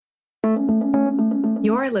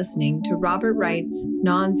You're listening to Robert Wright's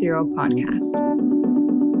Non-Zero Podcast.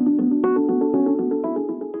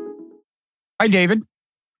 Hi, David.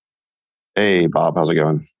 Hey, Bob. How's it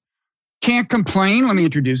going? Can't complain. Let me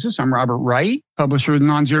introduce us. I'm Robert Wright, publisher of the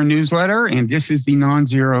Non-Zero newsletter, and this is the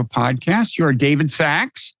Non-Zero Podcast. You are David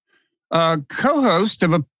Sachs, co-host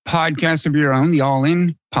of a podcast of your own, the All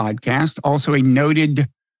In Podcast, also a noted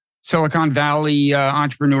Silicon Valley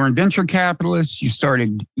entrepreneur and venture capitalist. You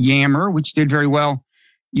started Yammer, which did very well.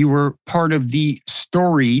 You were part of the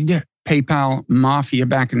storied PayPal mafia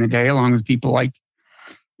back in the day, along with people like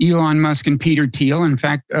Elon Musk and Peter Thiel. In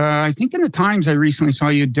fact, I think in the Times I recently saw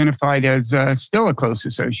you identified as still a close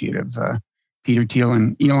associate of Peter Thiel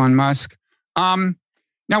and Elon Musk. Now,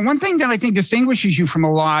 one thing that I think distinguishes you from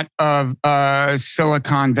a lot of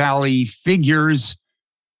Silicon Valley figures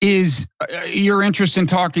is your interest in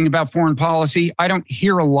talking about foreign policy. I don't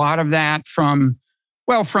hear a lot of that from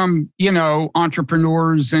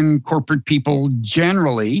entrepreneurs and corporate people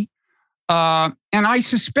generally. And I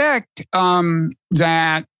suspect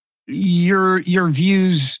that your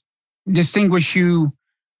views distinguish you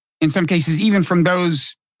in some cases, even from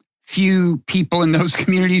those few people in those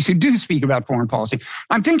communities who do speak about foreign policy.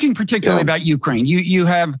 I'm thinking particularly about Ukraine. You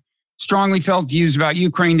have strongly felt views about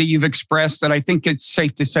Ukraine that you've expressed that I think it's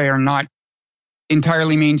safe to say are not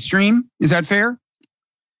entirely mainstream. Is that fair?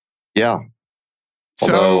 Yeah.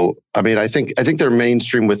 Although, I think they're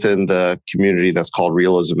mainstream within the community that's called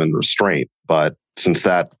realism and restraint. But since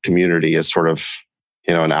that community is sort of,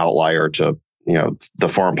 an outlier to, the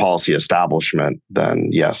foreign policy establishment, then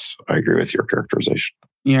yes, I agree with your characterization.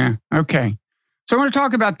 Yeah. Okay. So I want to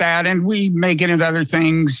talk about that, and we may get into other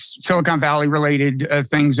things, Silicon Valley related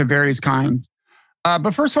things of various kinds.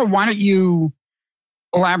 But first of all, why don't you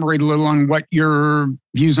elaborate a little on what your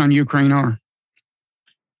views on Ukraine are?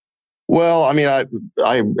 Well,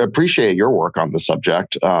 I appreciate your work on the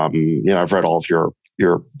subject. I've read all of your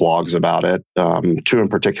blogs about it. Two in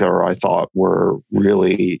particular I thought were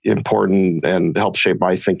really important and helped shape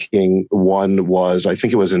my thinking. One was, I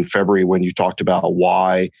think it was in February when you talked about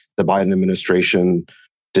why the Biden administration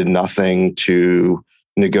did nothing to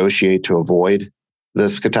negotiate to avoid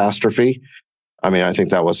this catastrophe. I think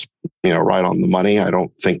that was, right on the money. I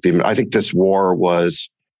think this war was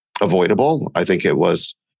avoidable. I think it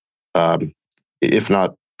was, if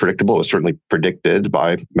not predictable, it was certainly predicted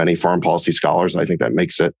by many foreign policy scholars. I think that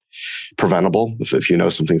makes it preventable if you know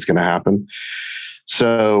something's going to happen.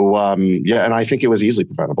 So, and I think it was easily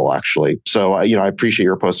preventable, actually. So, I appreciate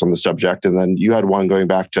your post on the subject. And then you had one going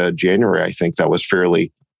back to January, I think, that was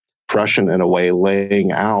fairly prescient in a way,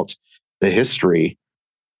 laying out the history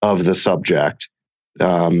of the subject,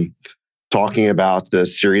 talking about the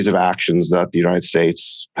series of actions that the United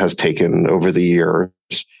States has taken over the years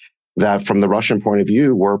that from the Russian point of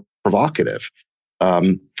view were provocative.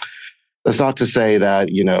 That's not to say that,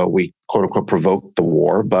 we quote unquote provoked the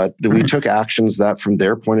war, but we took actions that from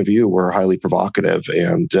their point of view were highly provocative,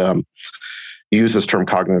 and use this term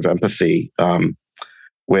cognitive empathy,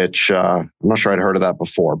 which I'm not sure I'd heard of that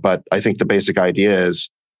before, but I think the basic idea is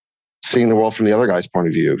seeing the world from the other guy's point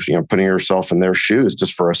of view, putting yourself in their shoes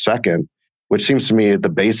just for a second, which seems to me the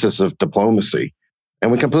basis of diplomacy. And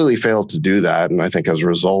we completely failed to do that. And I think as a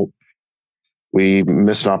result, we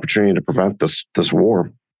missed an opportunity to prevent this war.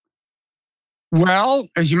 Well,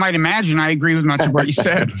 as you might imagine, I agree with much of what you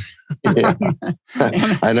said. Yeah.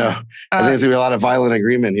 I know. I think there's going to be a lot of violent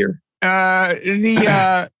agreement here.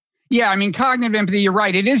 Cognitive empathy, you're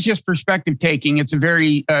right. It is just perspective taking. It's a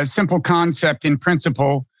very simple concept in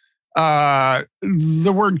principle.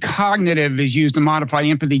 The word cognitive is used to modify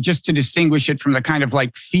empathy just to distinguish it from the kind of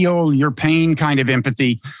like feel your pain kind of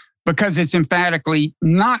empathy, because it's emphatically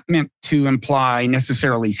not meant to imply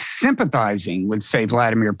necessarily sympathizing with, say,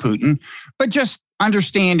 Vladimir Putin, but just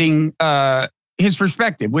understanding his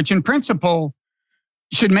perspective, which in principle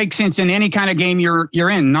should make sense in any kind of game you're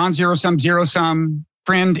in. Non-zero sum, zero sum,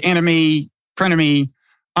 friend, enemy, frenemy.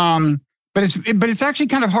 But it's actually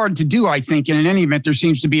kind of hard to do, I think. And in any event, there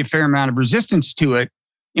seems to be a fair amount of resistance to it,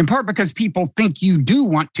 in part because people think you do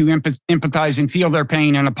want to empathize and feel their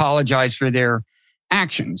pain and apologize for their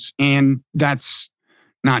actions. And that's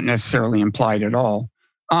not necessarily implied at all.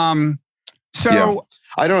 I don't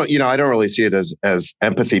really see it as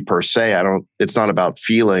empathy per se. It's not about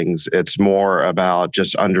feelings. It's more about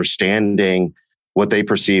just understanding what they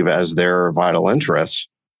perceive as their vital interests,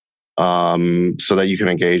 so that you can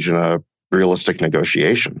engage in a realistic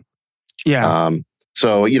negotiation. Yeah.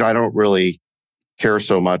 I don't really care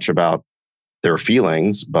so much about their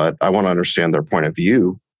feelings, but I want to understand their point of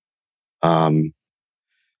view. And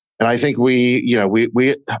I think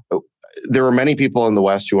there were many people in the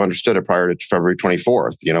West who understood it prior to February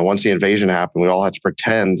 24th. Once the invasion happened, we all had to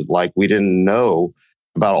pretend like we didn't know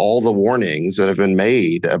about all the warnings that have been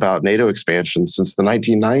made about NATO expansion since the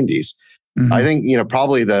 1990s. Mm-hmm. I think,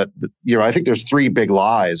 probably I think there's three big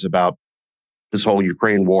lies about this whole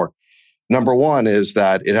Ukraine war. Number one is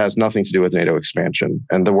that it has nothing to do with NATO expansion.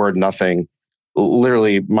 And the word nothing,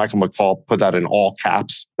 literally, Michael McFaul put that in all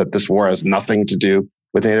caps, that this war has nothing to do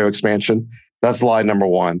with NATO expansion. That's lie number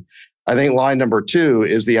one. I think lie number two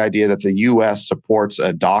is the idea that the U.S. supports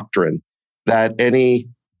a doctrine that any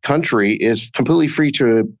country is completely free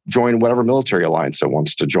to join whatever military alliance it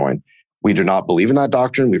wants to join. We do not believe in that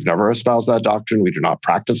doctrine. We've never espoused that doctrine. We do not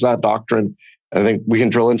practice that doctrine. And I think we can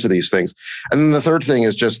drill into these things. And then the third thing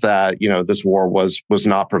is just that, this war was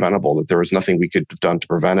not preventable, that there was nothing we could have done to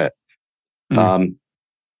prevent it. And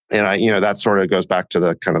that sort of goes back to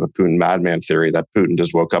the kind of the Putin madman theory that Putin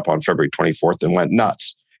just woke up on February 24th and went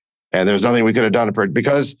nuts. And there's nothing we could have done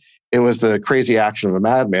because it was the crazy action of a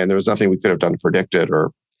madman. There was nothing we could have done to predict it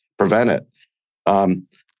or prevent it. I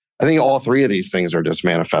think all three of these things are just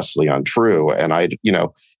manifestly untrue. And I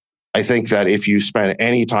think that if you spend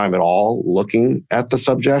any time at all looking at the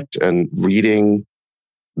subject and reading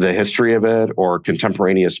the history of it or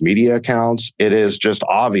contemporaneous media accounts, it is just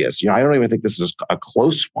obvious. I don't even think this is a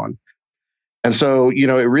close one. And so, it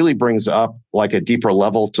really brings up like a deeper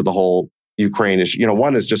level to the whole Ukraine issue.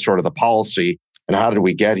 One is just sort of the policy and how did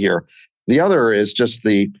we get here? The other is just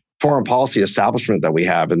the foreign policy establishment that we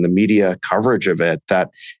have and the media coverage of it,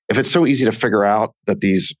 that if it's so easy to figure out that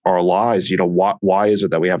these are lies, why is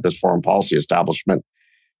it that we have this foreign policy establishment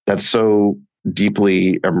that's so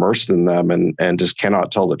deeply immersed in them and just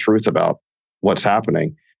cannot tell the truth about what's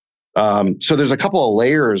happening? So there's a couple of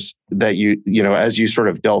layers that as you sort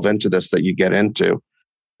of delve into this, that you get into.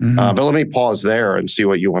 Mm-hmm. But let me pause there and see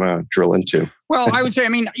what you want to drill into. Well, I would say,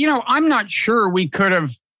 I'm not sure we could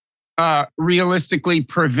have realistically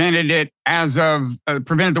prevented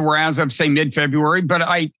the war as of say mid-February, but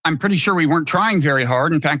I'm pretty sure we weren't trying very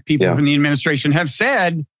hard. In fact, people from the administration have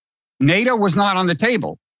said NATO was not on the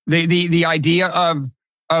table. The idea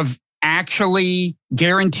of actually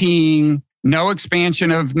guaranteeing no expansion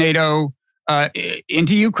of NATO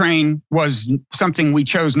into Ukraine was something we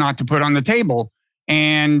chose not to put on the table.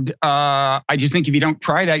 And I just think if you don't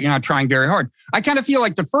try that, you're not trying very hard. I kind of feel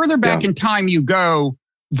like the further back in time you go,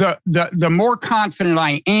 the more confident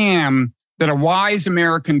I am that a wise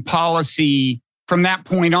American policy from that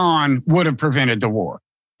point on would have prevented the war.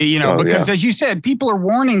 Because as you said, people are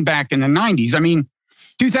warning back in the 90s.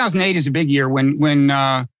 2008 is a big year when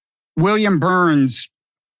William Burns,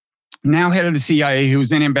 now head of the CIA, who was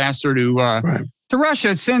then ambassador to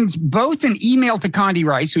Russia, sends both an email to Condi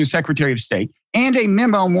Rice, who was Secretary of State, and a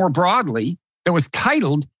memo more broadly that was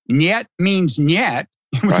titled "Niet means Niet."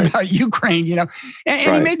 It was about Ukraine, and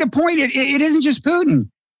he made the point, it isn't just Putin.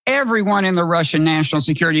 Everyone in the Russian national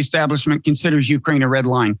security establishment considers Ukraine a red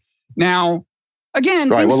line. Now, again...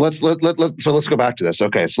 Right, well, let's go back to this.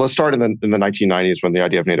 Okay, so let's start in the 1990s when the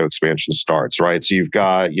idea of NATO expansion starts, right? So you've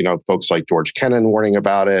got, folks like George Kennan warning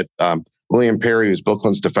about it. William Perry, who's Bill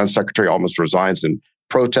Clinton's defense secretary, almost resigns in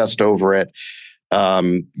protest over it.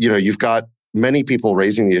 You've got many people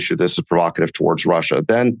raising the issue this is provocative towards Russia.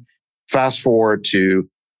 Then fast forward to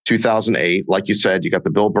 2008, like you said, you got the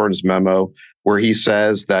Bill Burns memo where he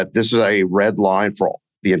says that this is a red line for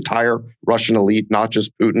the entire Russian elite, not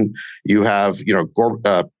just Putin. You have,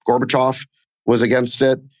 Gorbachev was against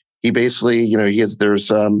it. He basically,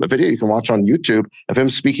 there's a video you can watch on YouTube of him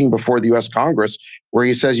speaking before the U.S. Congress where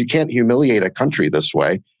he says you can't humiliate a country this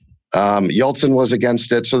way. Yeltsin was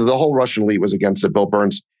against it. So the whole Russian elite was against it. Bill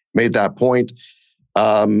Burns made that point.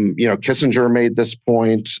 Kissinger made this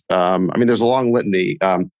point. There's a long litany.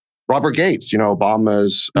 Robert Gates,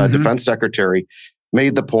 Obama's defense secretary,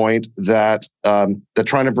 made the point that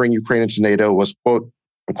trying to bring Ukraine into NATO was, quote,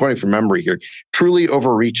 I'm quoting from memory here, truly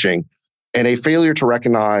overreaching and a failure to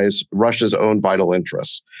recognize Russia's own vital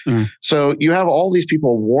interests. Mm. So you have all these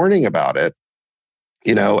people warning about it,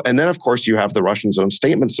 and then, of course, you have the Russians' own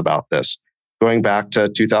statements about this, going back to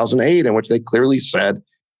 2008, in which they clearly said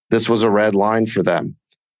this was a red line for them.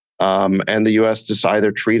 And the U.S. just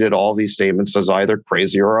either treated all these statements as either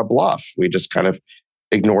crazy or a bluff. We just kind of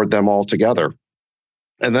ignored them altogether.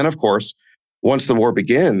 And then, of course, once the war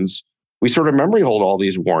begins, we sort of memory hold all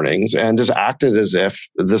these warnings and just acted as if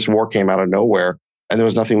this war came out of nowhere and there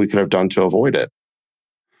was nothing we could have done to avoid it.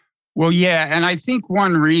 Well, yeah. And I think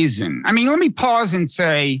one reason, let me pause and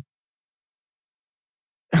say,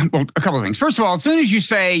 well, a couple of things. First of all, as soon as you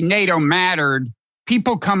say NATO mattered,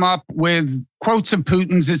 people come up with quotes of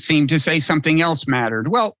Putin's that seem to say something else mattered.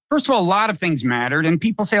 Well, first of all, a lot of things mattered, and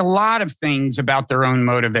people say a lot of things about their own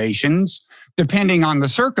motivations, depending on the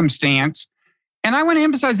circumstance. And I want to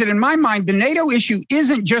emphasize that in my mind, the NATO issue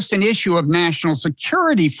isn't just an issue of national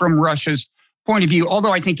security from Russia's point of view,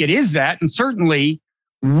 although I think it is that. And certainly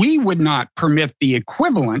we would not permit the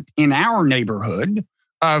equivalent in our neighborhood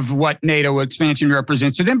of what NATO expansion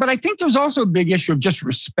represents to them. But I think there's also a big issue of just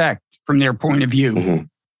respect from their point of view.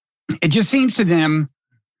 Mm-hmm. It just seems to them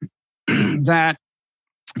that,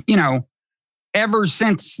 ever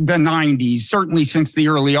since the 90s, certainly since the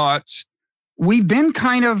early aughts, we've been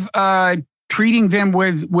kind of treating them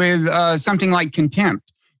with something like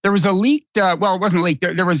contempt. There was a leaked, it wasn't leaked.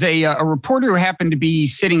 There was a reporter who happened to be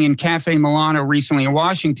sitting in Cafe Milano recently in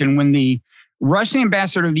Washington when the Russian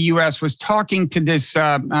ambassador to the U.S. was talking to this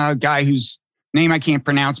guy whose name I can't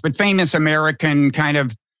pronounce, but famous American kind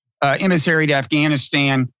of emissary to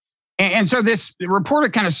Afghanistan. And so this reporter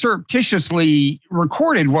kind of surreptitiously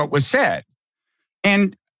recorded what was said.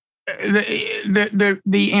 And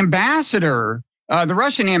the ambassador, the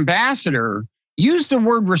Russian ambassador, used the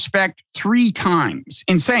word respect 3 times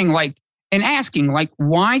in saying and asking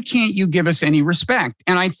why can't you give us any respect?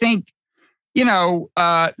 And I think,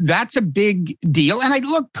 that's a big deal. And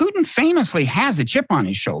look, Putin famously has a chip on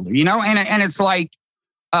his shoulder, and it's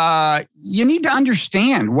you need to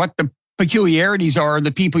understand what the peculiarities are of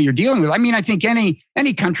the people you're dealing with. I mean, I think any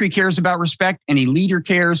country cares about respect, any leader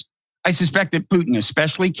cares. I suspect that Putin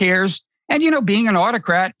especially cares. And, being an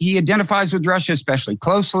autocrat, he identifies with Russia especially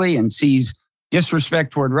closely and sees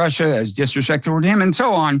disrespect toward Russia as disrespect toward him and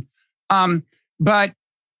so on. But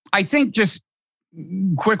I think just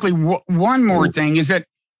quickly, one more thing is that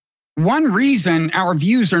one reason our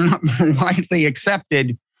views are not widely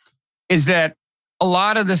accepted is that a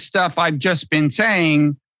lot of the stuff I've just been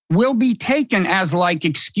saying will be taken as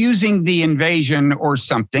excusing the invasion or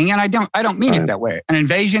something. And I don't mean it that way. An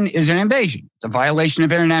invasion is an invasion. It's a violation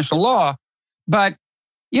of international law. But,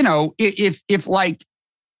 if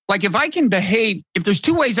I can behave, if there's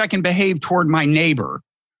 2 ways I can behave toward my neighbor,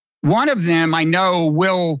 one of them I know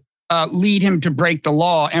will lead him to break the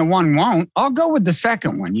law and one won't, I'll go with the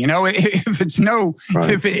second one. If it's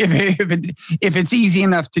if it's easy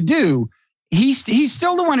enough to do, he's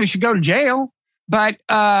still the one who should go to jail. But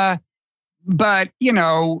this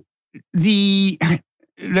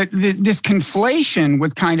conflation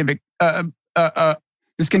with kind of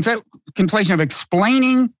this conflation of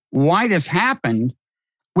explaining why this happened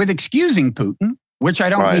with excusing Putin, which I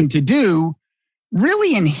don't mean to do,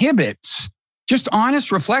 really inhibits just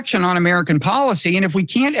honest reflection on American policy. And if we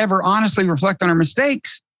can't ever honestly reflect on our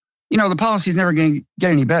mistakes, the policy is never going to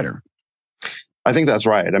get any better. I think that's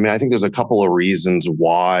right. I mean, I think there's a couple of reasons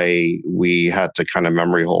why we had to kind of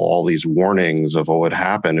memory hole all these warnings of what would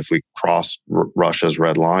happen if we crossed Russia's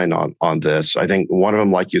red line on this. I think one of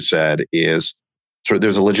them, like you said, is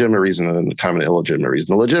there's a legitimate reason and kind of an illegitimate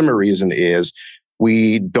reason. The legitimate reason is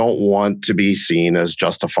we don't want to be seen as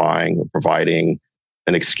justifying or providing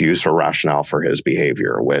an excuse or rationale for his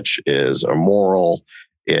behavior, which is immoral,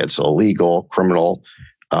 it's illegal, criminal,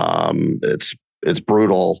 it's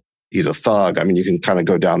brutal. He's a thug. I mean, you can kind of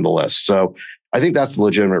go down the list. So I think that's the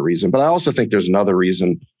legitimate reason. But I also think there's another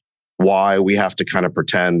reason why we have to kind of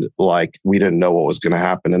pretend like we didn't know what was going to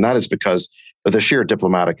happen. And that is because of the sheer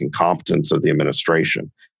diplomatic incompetence of the administration.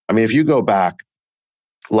 I mean, if you go back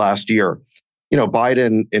last year,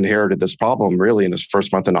 Biden inherited this problem really in his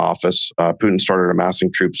first month in office. Putin started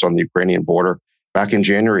amassing troops on the Ukrainian border back in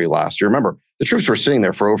January last year. Remember, the troops were sitting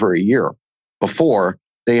there for over a year before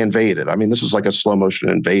they invaded. I mean, this was like a slow motion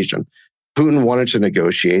invasion. Putin wanted to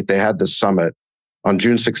negotiate. They had this summit on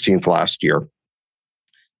June 16th last year.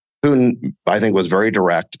 Putin, I think, was very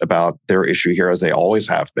direct about their issue here, as they always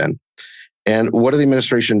have been. And what did the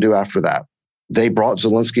administration do after that? They brought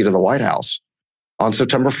Zelensky to the White House on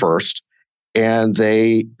September 1st, and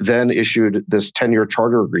they then issued this 10-year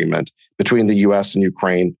charter agreement between the U.S. and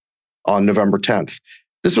Ukraine on November 10th.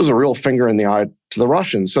 This was a real finger in the eye to the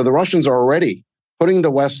Russians. So the Russians are already putting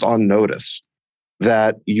the West on notice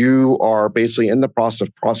that you are basically in the process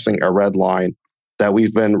of crossing a red line that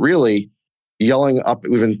we've been really yelling up,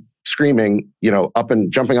 we've been screaming, up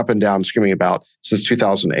and jumping up and down, screaming about since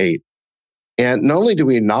 2008. And not only do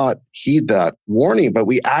we not heed that warning, but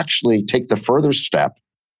we actually take the further step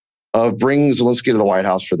of bringing Zelensky to the White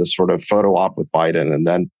House for this sort of photo op with Biden. And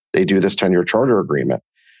then they do this 10-year charter agreement.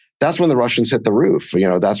 That's when the Russians hit the roof.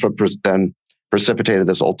 That's what then precipitated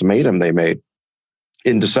this ultimatum they made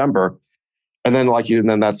in December. And then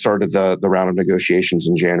that started the round of negotiations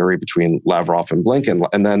in January between Lavrov and Blinken.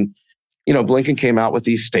 And then Blinken came out with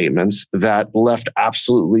these statements that left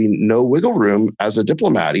absolutely no wiggle room as a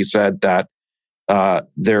diplomat. He said that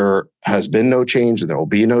there has been no change and there will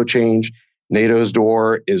be no change. NATO's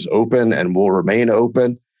door is open and will remain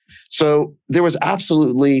open. So there was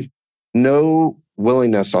absolutely no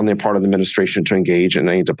willingness on the part of the administration to engage in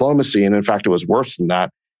any diplomacy. And in fact, it was worse than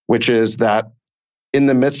that, which is that in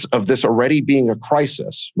the midst of this already being a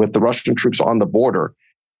crisis with the Russian troops on the border,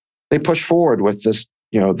 they pushed forward with this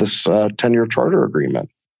 10-year charter agreement.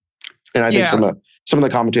 And I think some of the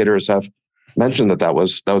commentators have mentioned that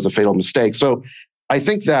was a fatal mistake. So I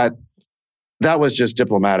think that was just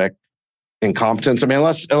diplomatic incompetence. I mean,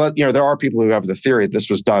 unless there are people who have the theory that this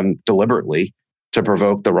was done deliberately to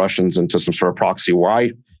provoke the Russians into some sort of proxy war.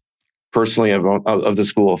 I personally am of the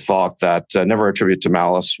school of thought that never attribute to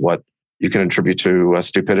malice what you can attribute to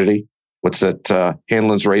stupidity. What's it,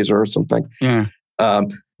 Hanlon's razor or something? Yeah.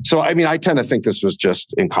 So, I mean, I tend to think this was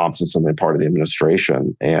just incompetence on the part of the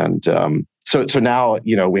administration. And so now,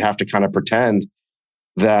 we have to kind of pretend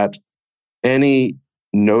that any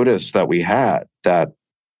notice that we had that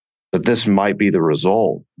this might be the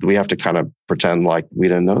result, we have to kind of pretend like we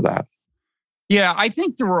didn't know that. Yeah, I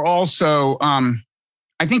think there were also,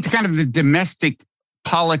 I think the domestic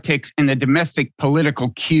politics and the domestic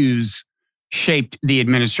political cues shaped the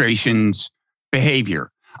administration's behavior.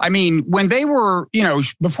 I mean, when they were,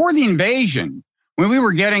 before the invasion, when we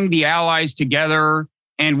were getting the allies together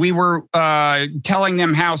and we were telling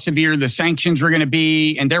them how severe the sanctions were going to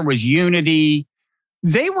be and there was unity,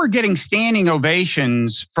 they were getting standing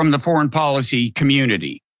ovations from the foreign policy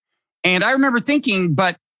community. And I remember thinking,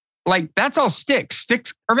 but that's all sticks.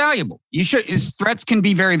 Sticks are valuable. Threats can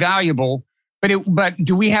be very valuable, but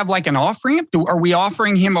do we have an off ramp? Are we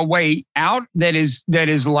offering him a way out that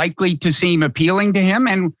is likely to seem appealing to him?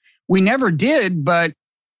 And we never did, but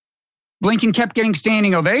Blinken kept getting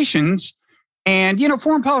standing ovations. And,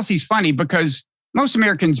 foreign policy is funny because most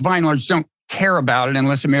Americans, by and large, don't care about it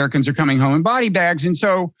unless Americans are coming home in body bags. And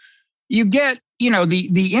so you get,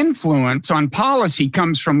 the influence on policy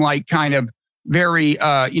comes from kind of very,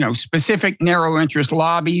 specific narrow interest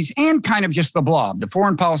lobbies and kind of just the blob, the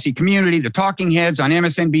foreign policy community, the talking heads on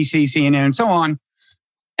MSNBC, CNN, and so on.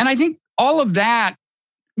 And I think all of that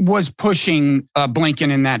was pushing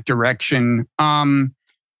Blinken in that direction.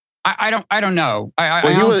 I don't know.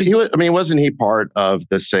 Wasn't he part of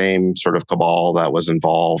the same sort of cabal that was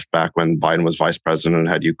involved back when Biden was vice president and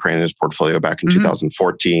had Ukraine in his portfolio back in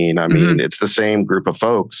 2014? I mean, it's the same group of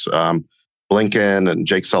folks. Blinken and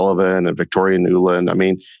Jake Sullivan and Victoria Nuland. I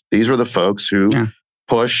mean, these were the folks who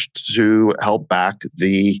pushed to help back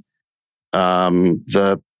the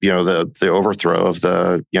overthrow of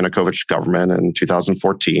the Yanukovych government in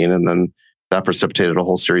 2014, and then that precipitated a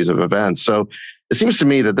whole series of events. So it seems to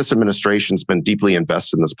me that this administration's been deeply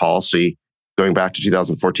invested in this policy going back to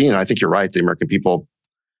 2014. And I think you're right; the American people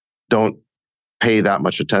don't pay that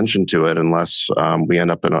much attention to it unless we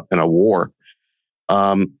end up in a war.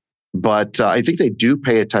 But I think they do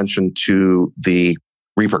pay attention to the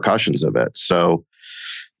repercussions of it. So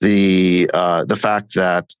the fact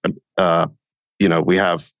that we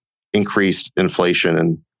have increased inflation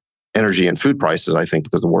and energy and food prices, I think,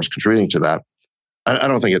 because the war is contributing to that. I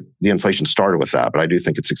don't think the inflation started with that, but I do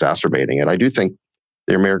think it's exacerbating it. I do think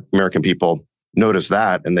the American people notice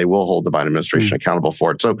that, and they will hold the Biden administration accountable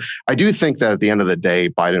for it. So I do think that at the end of the day,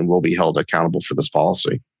 Biden will be held accountable for this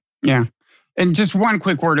policy. Yeah. And just one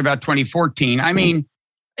quick word about 2014. I mean,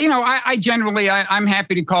 I generally, I'm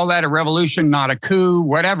happy to call that a revolution, not a coup,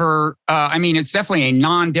 whatever. I mean, it's definitely a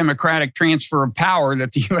non-democratic transfer of power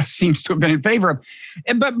that the U.S. seems to have been in favor of.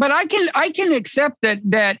 But I can accept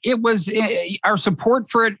that it was, our support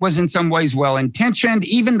for it was in some ways well-intentioned.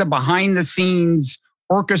 Even the behind-the-scenes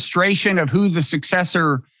orchestration of who the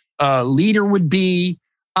successor leader would be.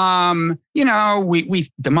 We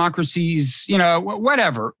democracies,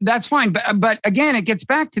 whatever, that's fine. But again, it gets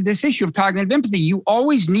back to this issue of cognitive empathy. You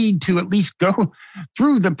always need to at least go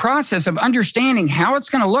through the process of understanding how it's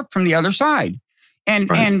going to look from the other side. And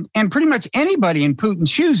pretty much anybody in Putin's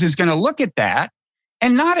shoes is going to look at that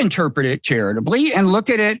and not interpret it charitably and look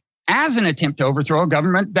at it as an attempt to overthrow a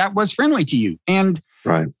government that was friendly to you. And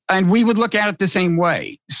we would look at it the same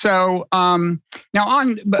way. So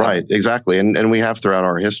right, exactly. And we have throughout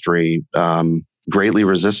our history greatly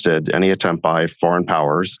resisted any attempt by foreign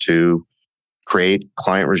powers to create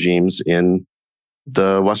client regimes in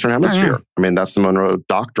the Western Hemisphere. I mean, that's the Monroe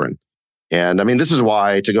Doctrine. And I mean, this is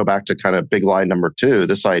why, to go back to kind of big lie number 2,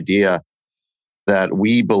 this idea that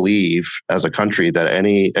we believe as a country that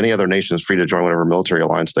any other nation is free to join whatever military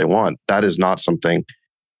alliance they want, that is not something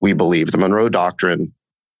we believe. The Monroe Doctrine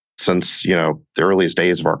since, the earliest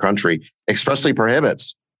days of our country, expressly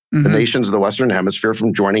prohibits the nations of the Western Hemisphere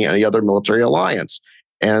from joining any other military alliance.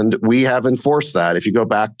 And we have enforced that. If you go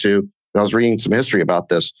back to, I was reading some history about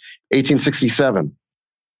this, 1867,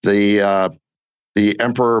 the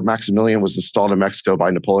Emperor Maximilian was installed in Mexico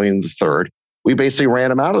by Napoleon III. We basically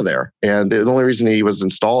ran him out of there. And the only reason he was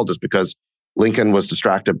installed is because Lincoln was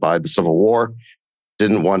distracted by the Civil War,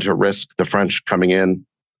 didn't want to risk the French coming in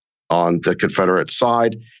on the Confederate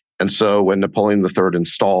side. And so when Napoleon III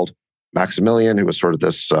installed Maximilian, who was sort of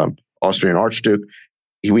this Austrian Archduke,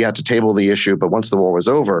 we had to table the issue. But once the war was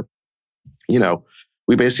over,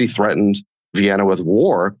 we basically threatened Vienna with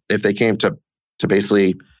war if they came to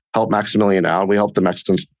basically help Maximilian out. We helped the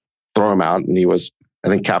Mexicans throw him out, and he was, I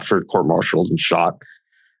think, captured, court-martialed, and shot.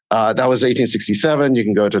 That was 1867. You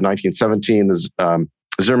can go to 1917, the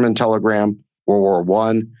Zimmermann telegram, World War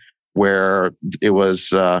I, where it was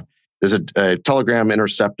there's a telegram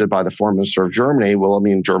intercepted by the foreign minister of Germany,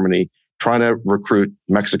 Wilhelmine Germany, trying to recruit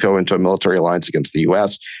Mexico into a military alliance against the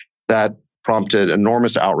U.S. That prompted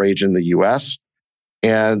enormous outrage in the U.S.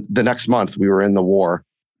 And the next month, we were in the war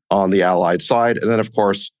on the Allied side. And then, of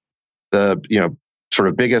course, the sort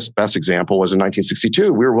of biggest, best example was in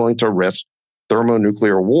 1962. We were willing to risk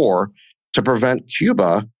thermonuclear war to prevent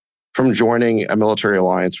Cuba from joining a military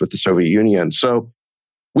alliance with the Soviet Union. So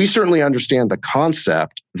we certainly understand the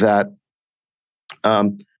concept that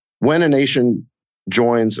when a nation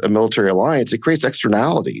joins a military alliance, it creates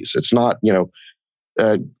externalities. It's not,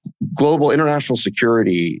 global international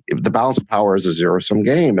security, the balance of power is a zero-sum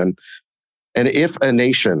game. And if a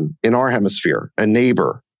nation in our hemisphere, a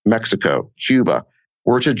neighbor, Mexico, Cuba,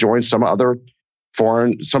 were to join some other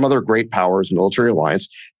great powers military alliance,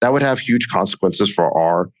 that would have huge consequences for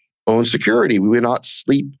our own security. We would not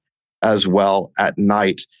sleep as well at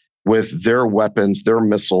night with their weapons, their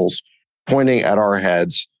missiles pointing at our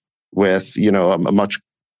heads with, a much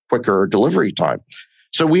quicker delivery time.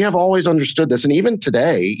 So we have always understood this. And even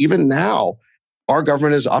today, even now, our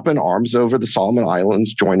government is up in arms over the Solomon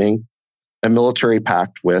Islands joining a military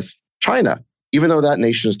pact with China, even though that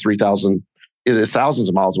nation is thousands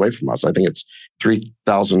of miles away from us. I think it's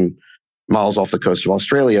 3,000 miles off the coast of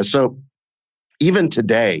Australia. So even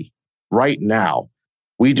today, right now,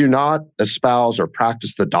 we do not espouse or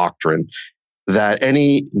practice the doctrine that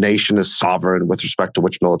any nation is sovereign with respect to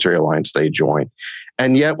which military alliance they join.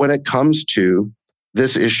 And yet, when it comes to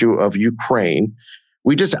this issue of Ukraine,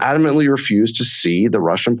 we just adamantly refuse to see the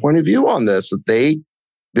Russian point of view on this, that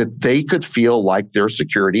they could feel like their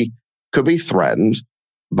security could be threatened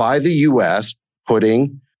by the U.S.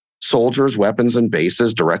 putting soldiers, weapons, and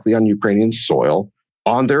bases directly on Ukrainian soil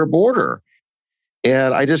on their border.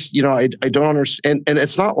 And I just, I don't understand. And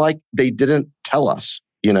it's not like they didn't tell us.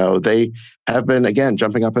 They have been, again,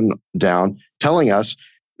 jumping up and down, telling us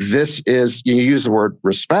this is, you use the word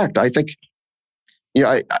respect. I think,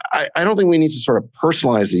 I don't think we need to sort of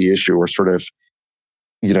personalize the issue or sort of,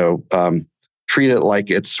 treat it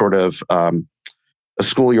like it's sort of a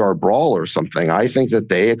schoolyard brawl or something. I think that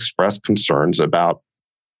they expressed concerns about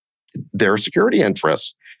their security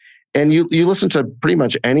interests. And you listen to pretty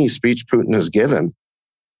much any speech Putin has given,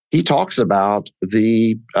 he talks about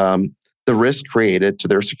the risk created to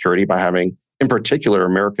their security by having, in particular,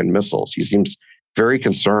 American missiles. He seems very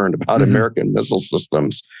concerned about American missile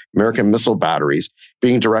systems, American missile batteries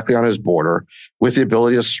being directly on his border with the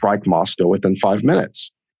ability to strike Moscow within 5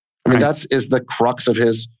 minutes. I mean, that is the crux of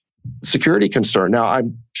his security concern. Now,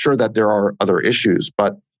 I'm sure that there are other issues,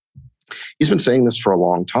 but he's been saying this for a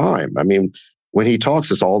long time. I mean, when he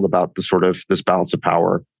talks, it's all about the sort of this balance of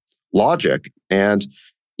power logic. And,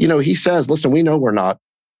 he says, listen, we know we're not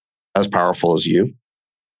as powerful as you,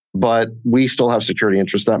 but we still have security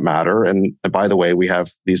interests that matter. And by the way, we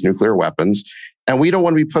have these nuclear weapons, and we don't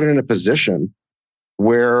want to be put in a position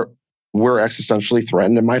where we're existentially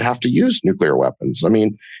threatened and might have to use nuclear weapons. I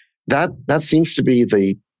mean, that seems to be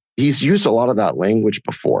he's used a lot of that language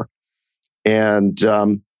before. And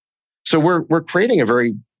so we're creating a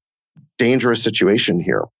very dangerous situation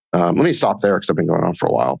here. Let me stop there because I've been going on for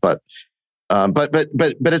a while. But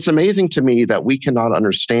it's amazing to me that we cannot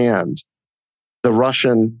understand the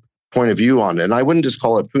Russian point of view on it. And I wouldn't just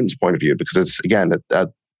call it Putin's point of view, because it's, again,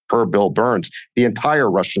 per Bill Burns, the entire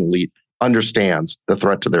Russian elite understands the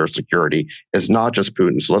threat to their security is not just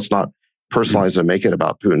Putin. So let's not personalize it and make it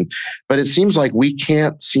about Putin. But it seems like we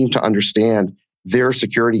can't seem to understand their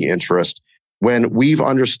security interest when we've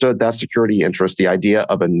understood that security interest, the idea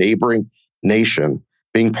of a neighboring nation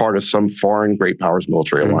being part of some foreign great powers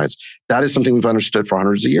military alliance. That is something we've understood for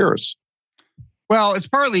hundreds of years. Well, it's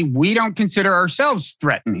partly we don't consider ourselves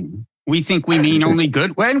threatening. We think we mean only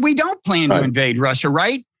good when we don't plan to invade Russia,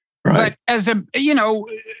 right? But as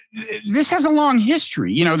this has a long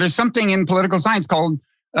history. There's something in political science called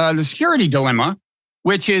the security dilemma,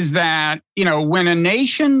 which is that, when a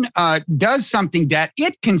nation does something that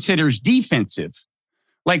it considers defensive,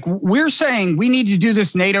 like we're saying we need to do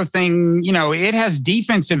this NATO thing, it has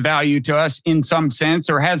defensive value to us in some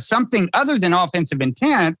sense, or has something other than offensive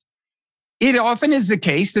intent. It often is the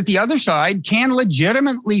case that the other side can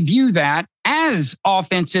legitimately view that as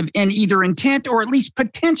offensive in either intent or at least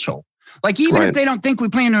potential. Like even if they don't think we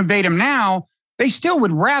plan to invade them now, they still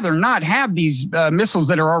would rather not have these missiles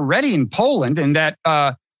that are already in Poland and that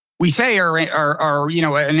we say are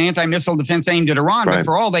an anti-missile defense aimed at Iran, but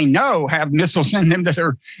for all they know, have missiles in them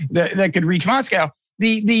that could reach Moscow.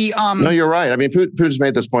 No, you're right. I mean, Putin's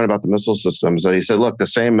made this point about the missile systems that he said, look, the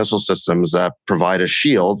same missile systems that provide a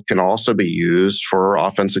shield can also be used for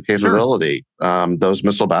offensive capability. Sure. Those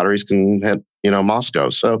missile batteries can hit, Moscow.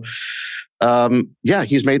 So,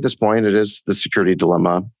 he's made this point. It is the security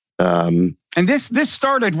dilemma. And this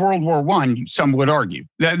started World War I, some would argue.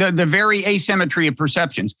 The very asymmetry of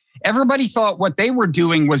perceptions. Everybody thought what they were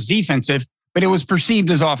doing was defensive, but it was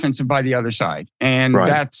perceived as offensive by the other side. And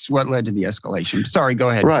that's what led to the escalation. Sorry, go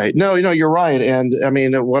ahead. Right. No, you're right. And I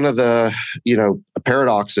mean, one of the,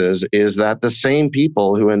 paradoxes is that the same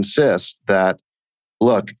people who insist that,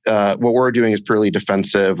 look, what we're doing is purely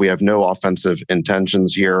defensive. We have no offensive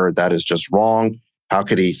intentions here. That is just wrong. How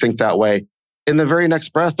could he think that way? In the very next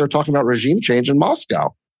breath, they're talking about regime change in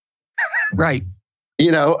Moscow. Right.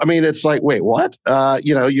 It's like, wait, what? This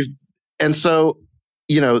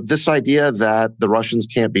idea that the Russians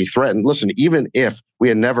can't be threatened. Listen, even if we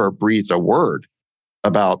had never breathed a word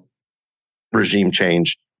about regime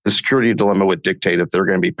change, the security dilemma would dictate that they're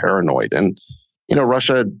going to be paranoid. And,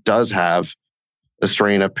 Russia does have a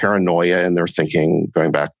strain of paranoia in their thinking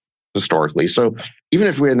going back historically. So even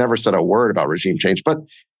if we had never said a word about regime change, but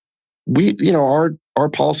we, our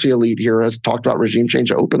policy elite here has talked about regime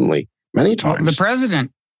change openly many times. Well, the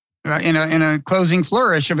president, in a closing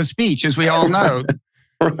flourish of a speech, as we all know,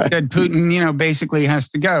 said Putin, basically has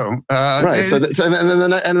to go. Right. So,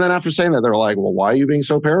 and then after saying that, they're like, well, why are you being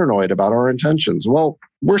so paranoid about our intentions? Well,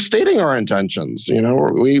 we're stating our intentions.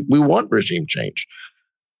 We want regime change.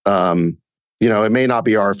 It may not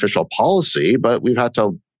be our official policy, but we've had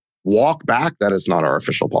to walk back that it's not our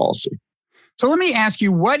official policy. So let me ask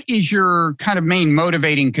you, what is your kind of main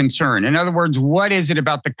motivating concern? In other words, what is it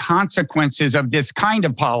about the consequences of this kind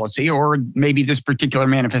of policy, or maybe this particular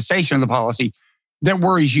manifestation of the policy, that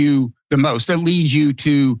worries you the most, that leads you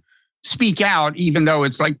to speak out, even though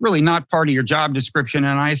it's like really not part of your job description,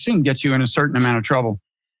 and I assume gets you in a certain amount of trouble?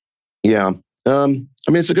 Yeah.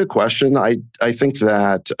 It's a good question. I think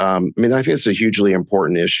that, I think it's a hugely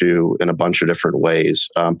important issue in a bunch of different ways.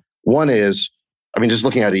 One is, just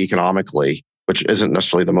looking at it economically, which isn't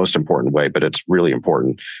necessarily the most important way, but it's really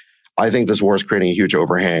important. I think this war is creating a huge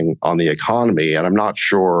overhang on the economy, and I'm not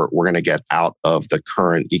sure we're going to get out of the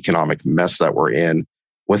current economic mess that we're in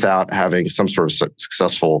without having some sort of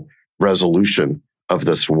successful resolution of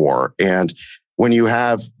this war. And when you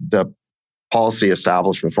have the foreign policy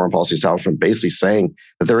establishment basically saying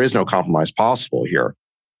that there is no compromise possible here,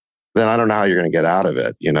 then I don't know how you're going to get out of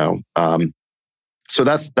it, So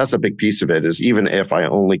that's a big piece of it, is even if I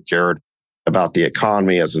only cared about the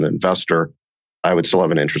economy as an investor, I would still have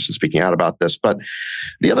an interest in speaking out about this. But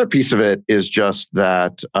the other piece of it is just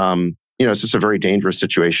that, it's just a very dangerous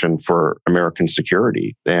situation for American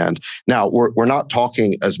security. And now we're not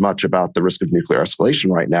talking as much about the risk of nuclear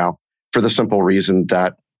escalation right now, for the simple reason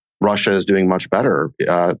that Russia is doing much better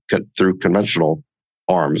through conventional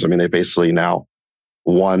arms. They basically now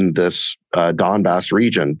won this Donbass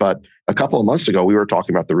region. But a couple of months ago, we were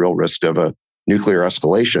talking about the real risk of a nuclear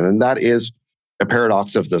escalation. And that is a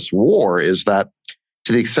paradox of this war, is that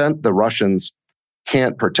to the extent the Russians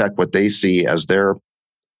can't protect what they see as their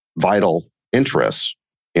vital interests,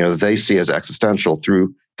 that they see as existential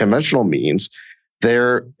through conventional means,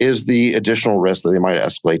 there is the additional risk that they might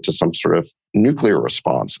escalate to some sort of nuclear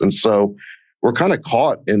response. And so we're kind of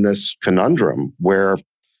caught in this conundrum where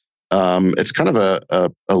it's kind of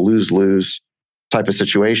a lose-lose type of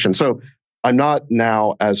situation. So I'm not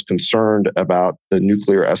now as concerned about the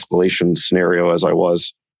nuclear escalation scenario as I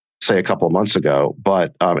was, say, a couple of months ago,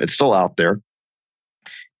 but it's still out there.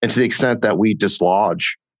 And to the extent that we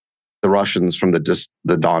dislodge the Russians from the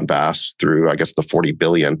Donbass through, I guess, the 40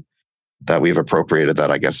 billion that we've appropriated,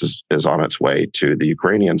 that I guess is on its way to the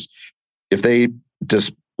Ukrainians, if they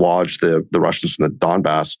dislodge the Russians from the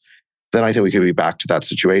Donbass, then I think we could be back to that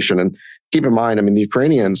situation. And keep in mind, the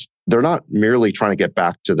Ukrainians, they're not merely trying to get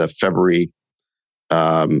back to the February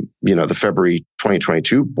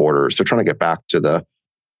 2022 borders. They're trying to get back to the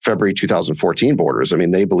February 2014 borders. I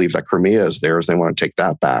mean, they believe that Crimea is theirs. They want to take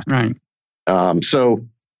that back. Right. So,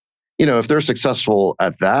 if they're successful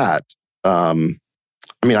at that, I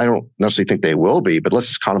mean, I don't necessarily think they will be, but let's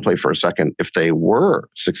just contemplate for a second. If they were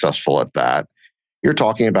successful at that, you're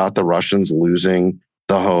talking about the Russians losing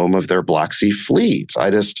the home of their Black Sea fleet.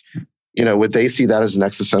 I just, would they see that as an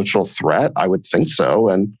existential threat? I would think so.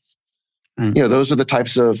 And, those are the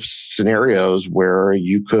types of scenarios where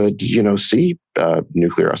you could, see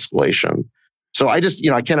nuclear escalation. So I just,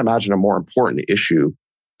 I can't imagine a more important issue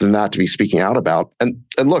than that to be speaking out about. And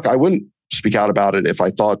look, I wouldn't speak out about it if I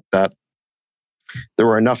thought that there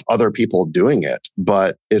were enough other people doing it.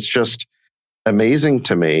 But it's just amazing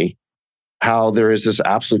to me how there is this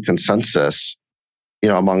absolute consensus,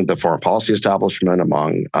 among the foreign policy establishment,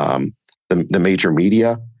 among the major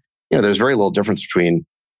media. There's very little difference between,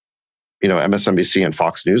 MSNBC and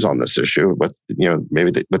Fox News on this issue, with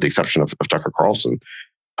maybe with the exception of Tucker Carlson.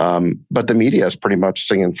 But the media is pretty much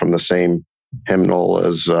singing from the same hymnal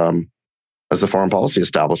as the foreign policy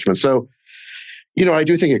establishment. So, I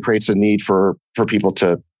do think it creates a need for people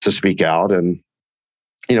to speak out. And,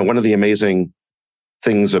 one of the amazing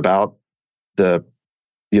things about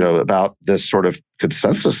about this sort of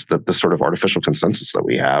consensus, that this sort of artificial consensus that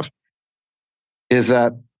we have, is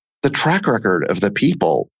that the track record of the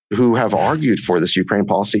people who have argued for this Ukraine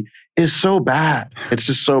policy is so bad. It's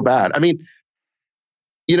just so bad. I mean,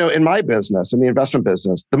 in my business, in the investment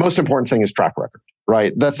business, the most important thing is track record,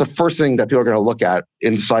 right? That's the first thing that people are going to look at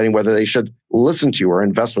in deciding whether they should listen to you or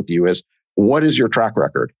invest with you is, what is your track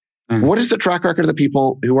record? Mm-hmm. What is the track record of the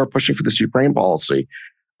people who are pushing for this Ukraine policy?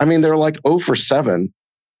 I mean, they're like 0 for 7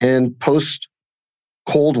 in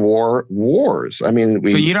post-Cold War wars. I mean,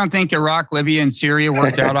 so you don't think Iraq, Libya, and Syria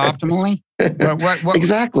worked out optimally? What,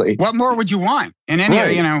 exactly. What more would you want? In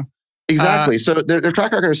any, Exactly. So their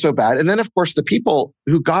track record is so bad. And then, of course, the people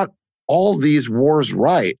who got all these wars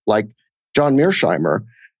right, like John Mearsheimer,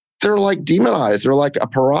 they're like demonized. They're like a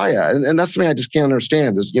pariah. And that's something I just can't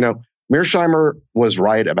understand is, Mearsheimer was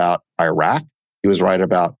right about Iraq. He was right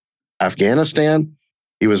about Afghanistan.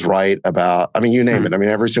 He was right about, you name it. I mean,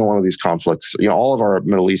 every single one of these conflicts, all of our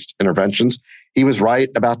Middle East interventions. He was right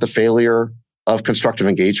about the failure of constructive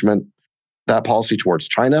engagement, that policy towards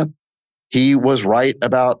China. He was right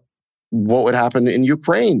about what would happen in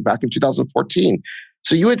Ukraine back in 2014.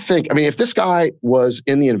 So you would think, if this guy was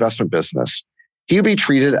in the investment business, he would be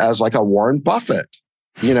treated as like a Warren Buffett.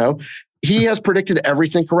 He has predicted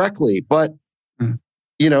everything correctly, but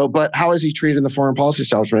but how is he treated in the foreign policy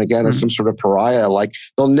establishment again as some sort of pariah? Like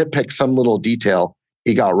they'll nitpick some little detail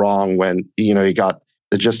he got wrong when he got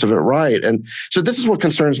the gist of it right. And so this is what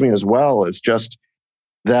concerns me as well, is just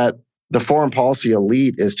that the foreign policy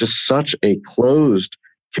elite is just such a closed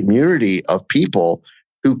community of people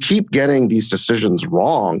who keep getting these decisions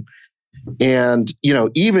wrong. And,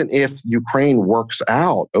 even if Ukraine works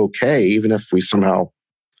out okay, even if we somehow,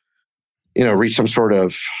 reach some sort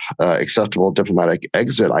of acceptable diplomatic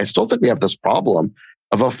exit, I still think we have this problem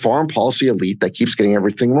of a foreign policy elite that keeps getting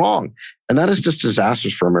everything wrong. And that is just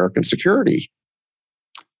disastrous for American security.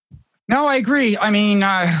 No, I agree. I mean,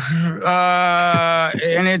 and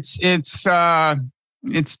it's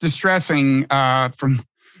distressing from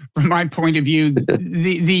my point of view.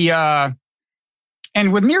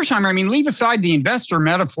 And with Mearsheimer, leave aside the investor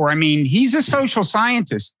metaphor. He's a social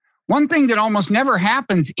scientist. One thing that almost never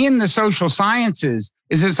happens in the social sciences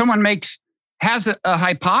is that someone has a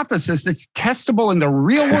hypothesis that's testable in the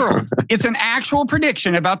real world. It's an actual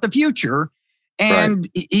prediction about the future. And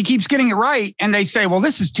he keeps getting it right. And they say, well,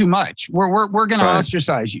 this is too much. We're going to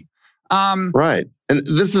ostracize you. Right. And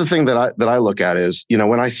this is the thing that I look at is,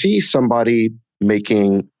 when I see somebody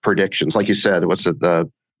making predictions, like you said,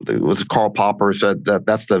 Karl Popper said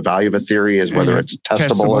that's the value of a theory is whether it's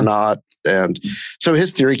testable or not. And so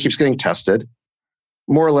his theory keeps getting tested,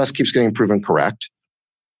 more or less keeps getting proven correct.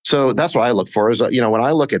 So that's what I look for is, when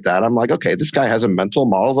I look at that, I'm like, okay, this guy has a mental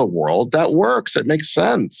model of the world that works. It makes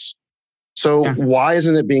sense. So why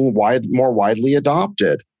isn't it being more widely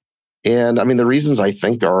adopted? And the reasons I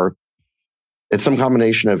think are, it's some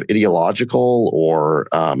combination of ideological or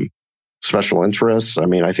special interests.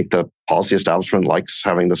 I think the policy establishment likes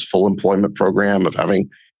having this full employment program of having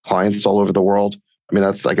clients all over the world.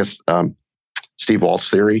 That's, I guess, Steve Walt's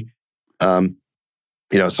theory,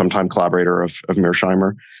 sometime collaborator of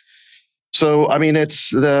Mearsheimer. So,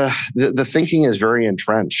 it's the thinking is very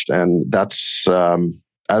entrenched, and that's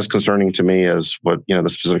as concerning to me as what, the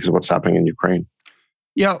specifics of what's happening in Ukraine.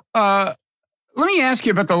 Yeah. Let me ask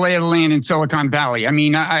you about the lay of the land in Silicon Valley.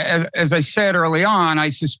 As I said early on,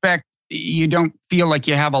 I suspect you don't feel like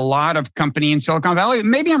you have a lot of company in Silicon Valley.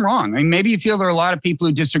 Maybe I'm wrong. I mean, maybe you feel there are a lot of people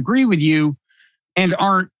who disagree with you and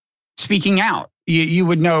aren't speaking out. You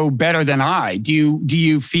would know better than I. Do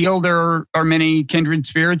you feel there are many kindred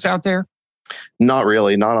spirits out there? Not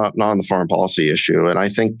really, not on the foreign policy issue. And I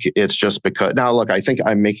think it's just because, now look, I think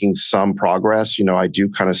I'm making some progress. I do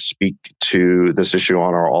kind of speak to this issue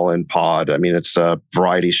on our All In pod. I mean, it's a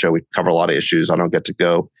variety show. We cover a lot of issues. I don't get to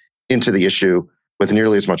go into the issue with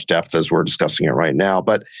nearly as much depth as we're discussing it right now.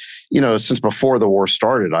 But, since before the war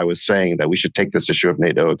started, I was saying that we should take this issue of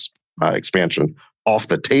NATO expansion off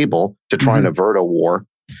the table to try and avert a war.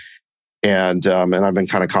 And I've been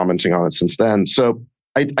kind of commenting on it since then. So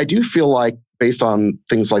I do feel like, based on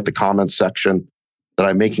things like the comments section, that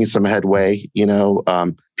I'm making some headway.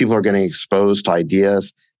 People are getting exposed to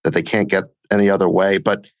ideas that they can't get any other way.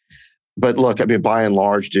 But look, I mean, by and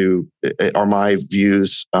large, are my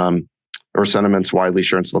views or sentiments widely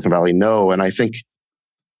shared in Silicon Valley? No. And I think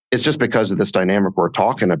it's just because of this dynamic we're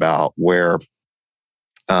talking about, where,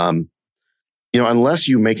 unless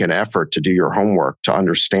you make an effort to do your homework to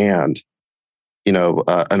understand,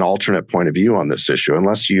 an alternate point of view on this issue,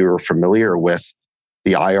 unless you're familiar with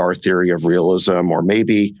the IR theory of realism, or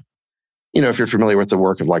maybe, if you're familiar with the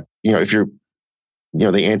work of if you're,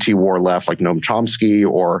 the anti-war left, like Noam Chomsky,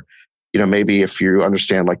 or, maybe if you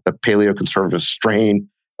understand like the paleoconservative strain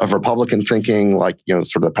of Republican thinking, like,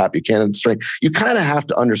 sort of the Pat Buchanan strain, you kind of have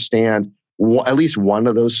to understand at least one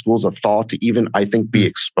of those schools of thought to even, I think, be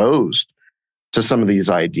exposed to some of these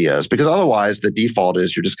ideas, because otherwise the default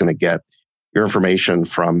is you're just going to get your information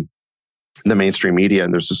from the mainstream media,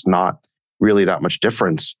 and there's just not really that much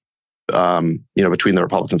difference, between the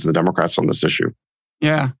Republicans and the Democrats on this issue.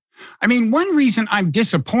 Yeah, I mean, one reason I'm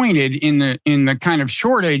disappointed in the kind of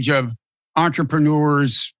shortage of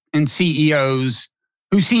entrepreneurs and CEOs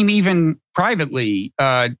who seem even privately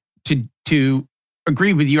to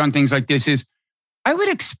agree with you on things like this is, I would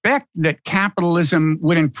expect that capitalism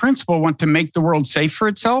would, in principle, want to make the world safe for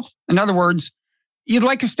itself. In other words, you'd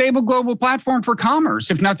like a stable global platform for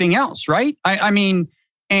commerce, if nothing else, right?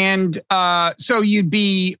 So you'd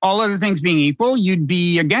be, all other things being equal, you'd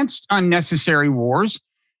be against unnecessary wars.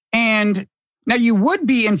 And now you would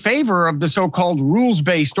be in favor of the so-called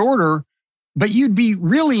rules-based order, but you'd be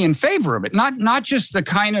really in favor of it, not just the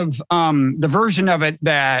kind of the version of it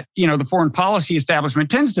that, the foreign policy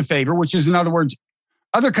establishment tends to favor, which is, in other words,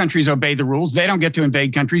 other countries obey the rules. They don't get to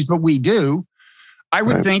invade countries, but we do. I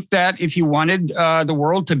would think that if you wanted the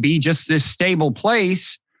world to be just this stable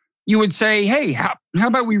place, you would say, hey, how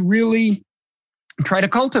about we really try to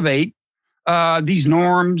cultivate these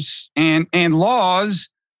norms and laws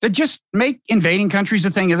that just make invading countries a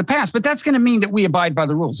thing of the past. But that's going to mean that we abide by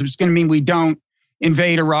the rules. It's going to mean we don't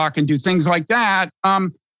invade Iraq and do things like that. I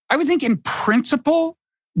would think in principle,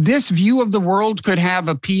 this view of the world could have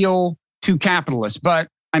appeal to capitalists, but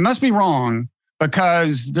I must be wrong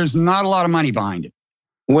because there's not a lot of money behind it.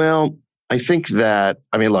 Well, I think I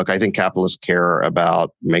think capitalists care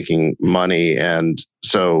about making money. And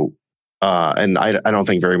so, and I don't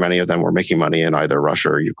think very many of them were making money in either Russia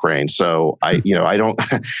or Ukraine. So I don't,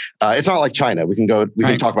 it's not like China. We can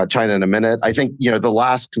talk about China in a minute. I think, the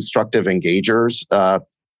last constructive engagers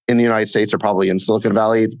in the United States are probably in Silicon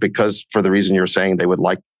Valley, because for the reason you're saying, they would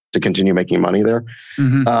like to continue making money there.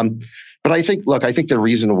 But I think the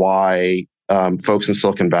reason why folks in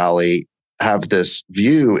Silicon Valley have this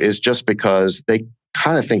view is just because they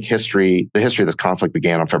kind of think the history of this conflict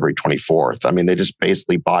began on February 24th. I mean, they just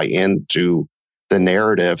basically buy into the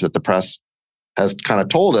narrative that the press has kind of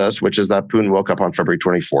told us, which is that Putin woke up on February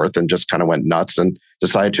 24th and just kind of went nuts and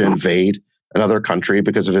decided to invade another country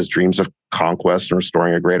because of his dreams of conquest and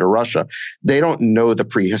restoring a greater Russia. They don't know the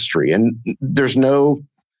prehistory, and there's no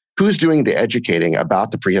who's doing the educating about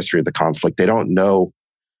the prehistory of the conflict. They don't know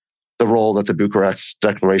the role that the Bucharest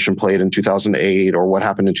Declaration played in 2008, or what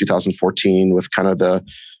happened in 2014 with kind of the,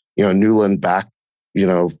 Nuland back,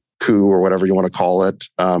 coup, or whatever you want to call it,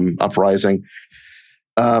 uprising.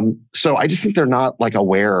 So I just think they're not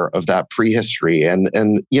aware of that prehistory. And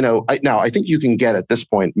I think you can get at this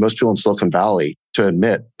point most people in Silicon Valley to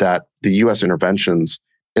admit that the U.S. interventions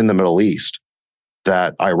in the Middle East,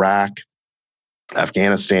 that Iraq,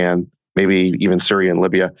 Afghanistan, maybe even Syria and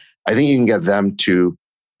Libya, I think you can get them to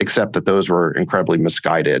accept that those were incredibly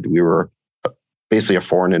misguided. We were basically a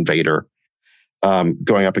foreign invader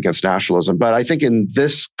going up against nationalism. But I think in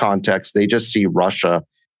this context, they just see Russia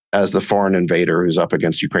as the foreign invader who's up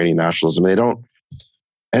against Ukrainian nationalism. They don't,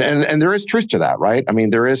 and there is truth to that, right? I mean,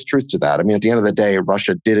 there is truth to that. I mean, at the end of the day,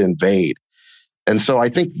 Russia did invade. And so I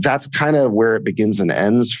think that's kind of where it begins and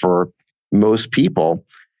ends for most people.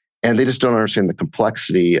 and they just don't understand the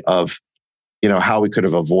complexity of, how we could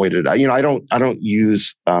have avoided. I don't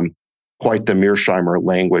use quite the Mearsheimer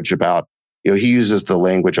language about, he uses the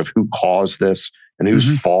language of who caused this and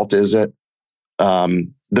whose fault is it.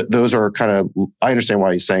 Those are kind of, I understand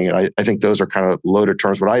why he's saying it. I think those are kind of loaded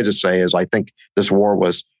terms. What I just say is I think this war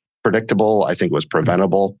was predictable. I think it was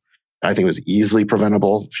preventable. I think it was easily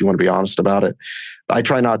preventable, if you want to be honest about it. I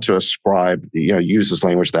try not to ascribe, use this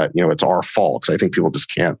language that, it's our fault, because I think people just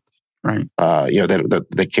can't, right.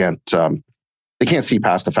 They can't see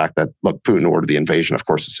past the fact that, look, Putin ordered the invasion. Of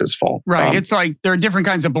course, it's his fault. Right. It's like there are different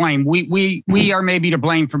kinds of blame. We are maybe to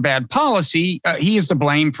blame for bad policy. He is to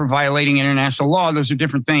blame for violating international law. Those are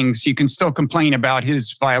different things. You can still complain about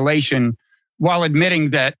his violation while admitting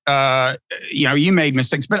that, you made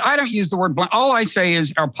mistakes. But I don't use the word blame. All I say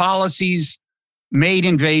is our policies made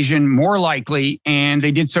invasion more likely, and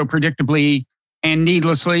they did so predictably and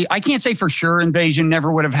needlessly. I can't say for sure invasion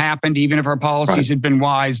never would have happened, even if our policies had been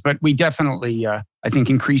wise, but we definitely, I think,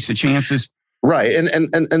 increased the chances. Right.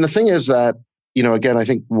 And the thing is that, again, I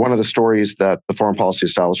think one of the stories that the foreign policy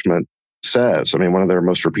establishment says, one of their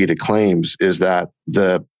most repeated claims is that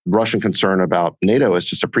the Russian concern about NATO is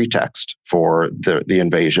just a pretext for the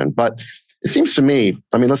invasion. But it seems to me,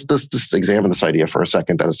 let's just examine this idea for a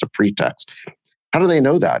second, that it's a pretext. How do they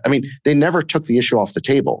know that? They never took the issue off the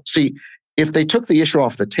table. See, if they took the issue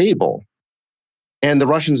off the table and the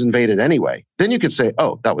Russians invaded anyway, then you could say,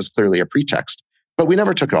 oh, that was clearly a pretext. But we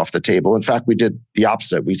never took it off the table. In fact, we did the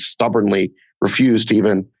opposite. We stubbornly refused to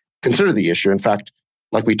even consider the issue. In fact,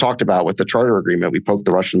 like we talked about with the charter agreement, we poked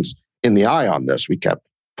the Russians in the eye on this. We kept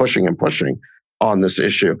pushing and pushing on this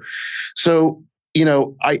issue. So,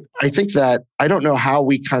 I think that I don't know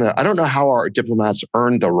how our diplomats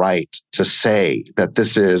earned the right to say that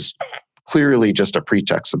this is clearly just a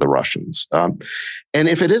pretext of the Russians. And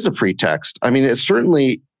if it is a pretext, it's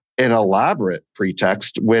certainly an elaborate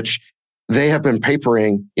pretext, which they have been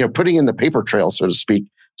putting in the paper trail, so to speak,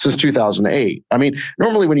 since 2008.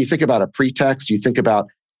 Normally when you think about a pretext, you think about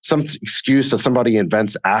some excuse that somebody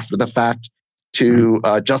invents after the fact to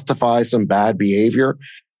justify some bad behavior.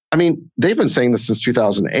 They've been saying this since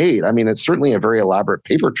 2008. It's certainly a very elaborate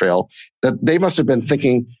paper trail that they must have been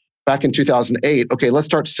thinking back in 2008, okay, let's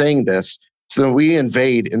start saying this. So when we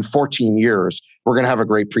invade in 14 years, we're going to have a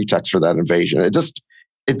great pretext for that invasion. It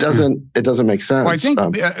doesn't make sense. Well, I think,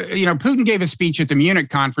 Putin gave a speech at the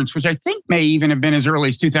Munich conference, which I think may even have been as early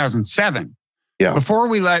as 2007. Yeah. Before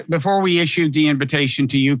we issued the invitation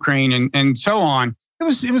to Ukraine and so on,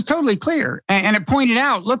 it was totally clear. And it pointed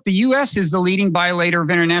out, look, the U.S. is the leading violator of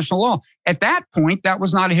international law. At that point, that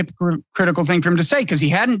was not a hypocritical thing for him to say, because he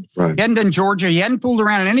hadn't done Georgia, he hadn't fooled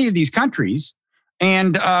around in any of these countries,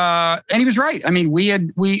 and he was right. We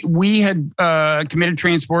had committed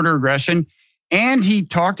transporter aggression, and he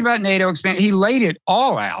talked about NATO expansion. He laid it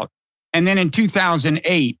all out, and then in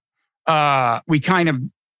 2008, we kind of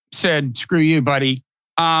said, "Screw you, buddy."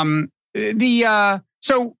 Yeah,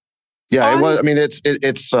 it was.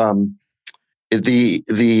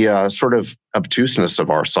 The sort of obtuseness of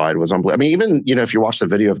our side was unbelievable. Even if you watch the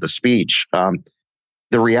video of the speech,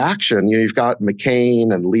 the reaction. You've got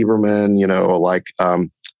McCain and Lieberman.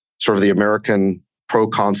 Sort of the American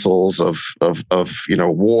proconsuls of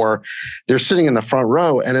war. They're sitting in the front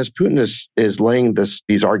row, and as Putin is laying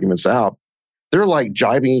these arguments out, they're like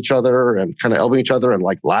jibing each other and kind of elbowing each other and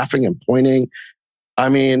like laughing and pointing.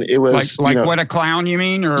 It was like what a clown, you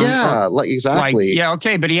mean? Exactly.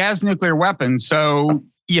 Okay, but he has nuclear weapons, so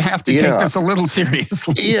you have to take this a little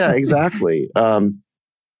seriously. Yeah, exactly.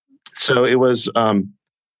 So it was,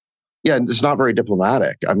 it's not very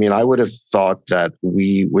diplomatic. I would have thought that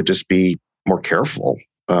we would just be more careful.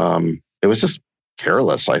 It was just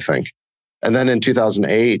careless, I think. And then in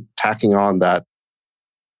 2008, tacking on that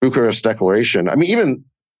Bucharest Declaration. Even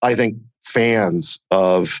I think fans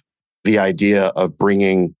of the idea of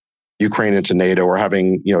bringing Ukraine into NATO or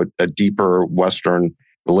having, a deeper Western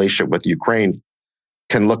relationship with Ukraine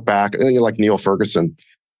can look back, like Neil Ferguson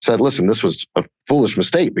said, listen, this was a foolish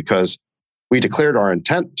mistake because we declared our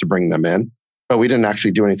intent to bring them in, but we didn't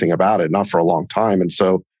actually do anything about it, not for a long time. And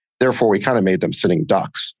so therefore we kind of made them sitting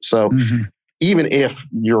ducks. So even if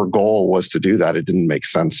your goal was to do that, it didn't make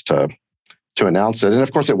sense to announce it. And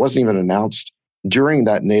of course, it wasn't even announced during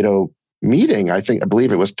that NATO meeting. I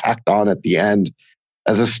believe it was tacked on at the end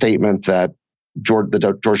as a statement that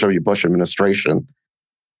the George W. Bush administration,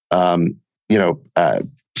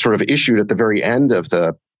 sort of issued at the very end of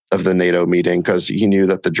the NATO meeting, because he knew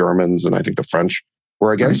that the Germans and I think the French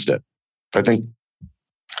were against it. I think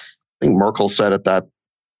Merkel said at that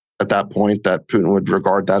point that Putin would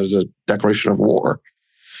regard that as a declaration of war.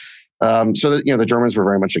 So that, the Germans were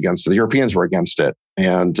very much against it. The Europeans were against it,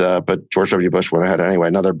 and but George W. Bush went ahead anyway.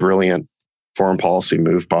 Another brilliant foreign policy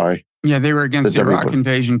move by. Yeah, they were against the Iraq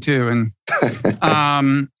invasion too, and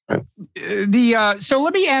so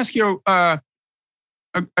let me ask you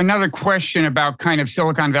another question about kind of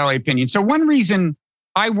Silicon Valley opinion. So one reason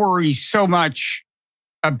I worry so much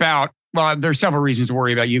about, well, there's several reasons to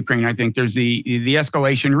worry about Ukraine. I think there's the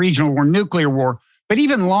escalation, regional war, nuclear war, but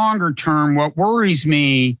even longer term, what worries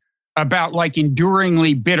me about like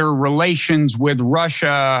enduringly bitter relations with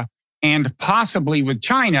Russia and possibly with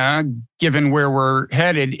China, given where we're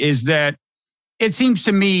headed, is that it seems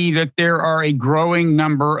to me that there are a growing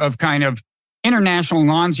number of kind of international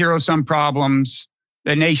non-zero-sum problems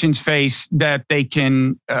that nations face that they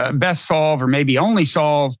can best solve or maybe only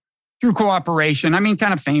solve through cooperation. I mean,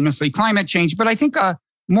 kind of famously, climate change, but I think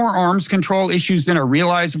more arms control issues than are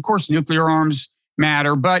realized. Of course, nuclear arms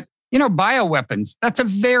matter, but, bioweapons, that's a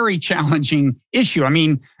very challenging issue. I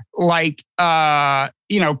mean, like,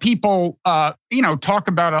 people, talk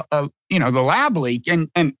about, the lab leak and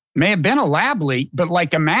may have been a lab leak, but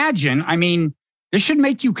like, imagine, I mean, this should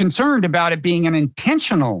make you concerned about it being an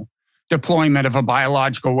intentional deployment of a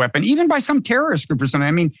biological weapon, even by some terrorist group or something.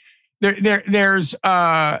 I mean, there's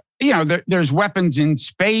weapons in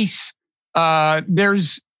space.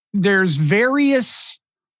 There's various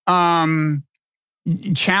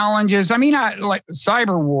challenges. I mean, like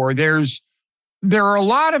cyber war. There are a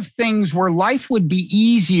lot of things where life would be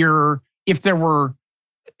easier if there were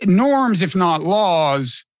norms, if not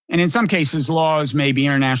laws, and in some cases, laws, maybe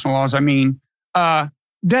international laws. I mean, that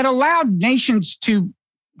allowed nations to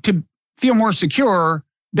feel more secure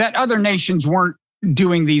that other nations weren't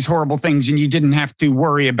doing these horrible things and you didn't have to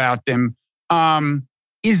worry about them.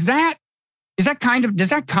 Does that kind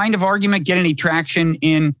of argument get any traction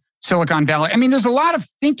in Silicon Valley? I mean, there's a lot of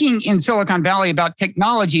thinking in Silicon Valley about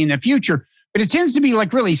technology in the future, but it tends to be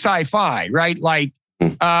like really sci-fi, right? Like,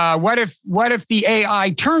 what if the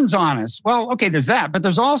AI turns on us? Well, okay, there's that, but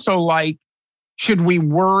there's also like, should we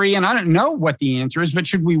worry? And I don't know what the answer is, but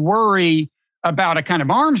should we worry about a kind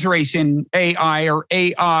of arms race in AI or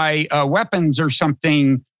AI weapons or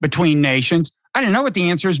something between nations? I don't know what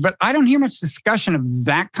the answer is, but I don't hear much discussion of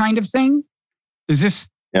that kind of thing. Is this?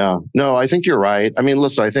 Yeah, no, I think you're right. I mean,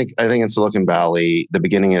 listen, I think in Silicon Valley, the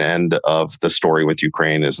beginning and end of the story with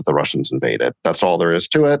Ukraine is that the Russians invaded. That's all there is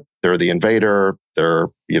to it. They're the invader. They're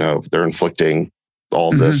inflicting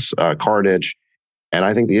all this carnage. And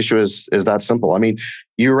I think the issue is that simple. I mean,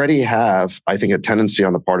 you already have, I think, a tendency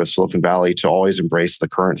on the part of Silicon Valley to always embrace the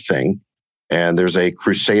current thing. And there's a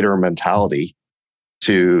crusader mentality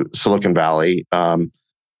to Silicon Valley,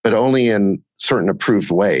 but only in certain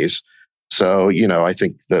approved ways. So, I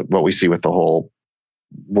think that what we see with the whole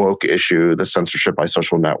woke issue, the censorship by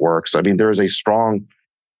social networks, I mean, there is a strong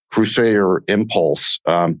crusader impulse,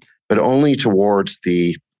 but only towards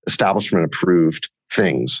the establishment approved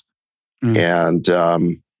things. And,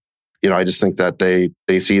 I just think that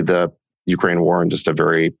they see the Ukraine war in just a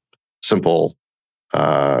very simple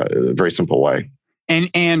way.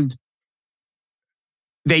 And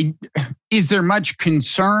is there much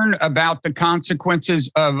concern about the consequences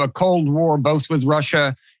of a Cold War, both with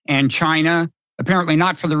Russia and China? Apparently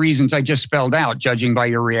not for the reasons I just spelled out, judging by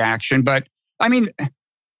your reaction. But I mean,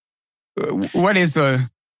 what is the...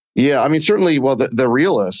 Yeah, I mean, certainly, well, the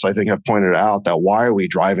realists, I think, have pointed out that why are we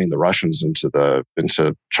driving the Russians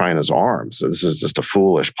into China's arms? This is just a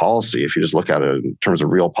foolish policy if you just look at it in terms of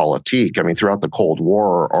realpolitik. I mean, throughout the Cold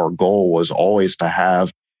War, our goal was always to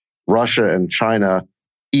have Russia and China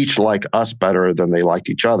each like us better than they liked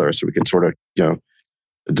each other, so we can sort of,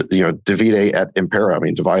 divide et impera. I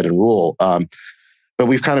mean, divide and rule. But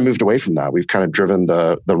we've kind of moved away from that. We've kind of driven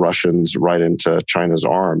the Russians right into China's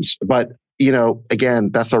arms. But again,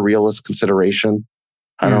 that's a realist consideration.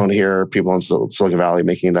 I don't hear people in Silicon Valley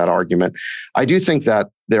making that argument. I do think that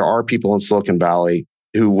there are people in Silicon Valley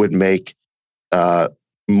who would make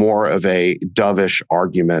more of a dovish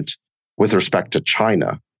argument with respect to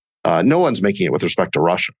China. No one's making it with respect to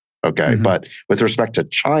Russia, okay? But with respect to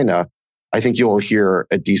China, I think you'll hear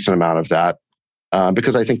a decent amount of that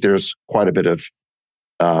because I think there's quite a bit of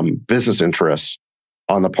business interests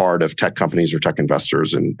on the part of tech companies or tech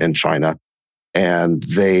investors in China. And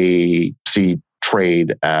they see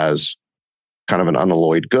trade as kind of an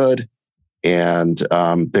unalloyed good. And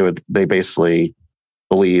they basically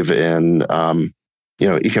believe in,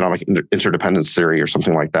 economic interdependence theory or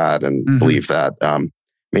something like that, and believe that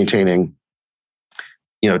maintaining,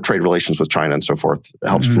 trade relations with China and so forth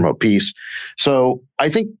helps promote peace. So I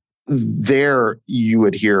think there you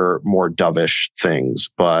would hear more dovish things,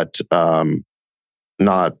 but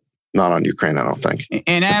not not on Ukraine, I don't think.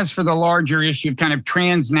 And as for the larger issue of kind of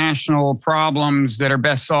transnational problems that are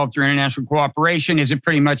best solved through international cooperation, is it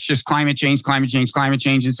pretty much just climate change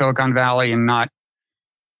in Silicon Valley and not?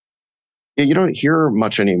 Yeah, you don't hear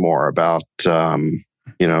much anymore about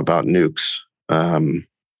about nukes.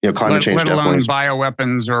 Climate change let alone definitely is,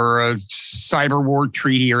 bioweapons or a cyber war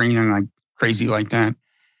treaty or anything like crazy like that.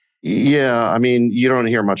 Yeah, I mean, you don't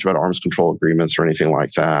hear much about arms control agreements or anything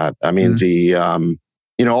like that. I mean,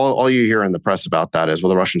 all you hear in the press about that is,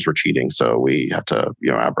 well, the Russians were cheating, so we had to,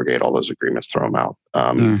 abrogate all those agreements, throw them out.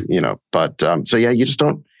 You just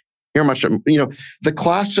don't hear much. The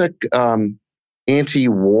classic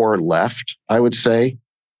anti-war left, I would say,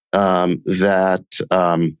 that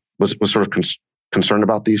was sort of concerned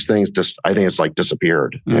about these things. Just, I think it's like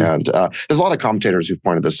disappeared. And there's a lot of commentators who've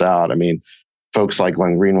pointed this out. I mean, folks like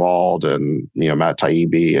Glenn Greenwald and Matt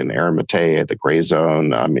Taibbi and Aaron Matei at the Gray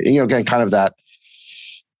Zone. Again, kind of that.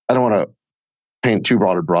 I don't want to paint too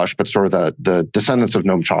broad a brush, but sort of the descendants of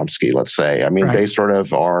Noam Chomsky, let's say. I mean, They sort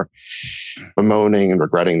of are bemoaning and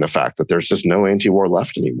regretting the fact that there's just no anti-war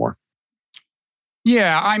left anymore.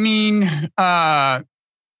 Yeah, I mean,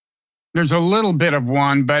 there's a little bit of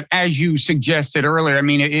one, but as you suggested earlier, I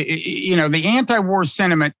mean, the anti-war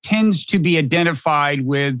sentiment tends to be identified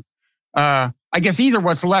with, I guess, either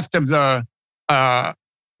what's left of the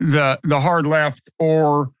hard left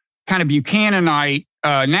or kind of Buchananite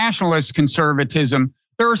nationalist conservatism.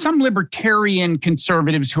 There are some libertarian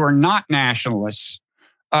conservatives who are not nationalists,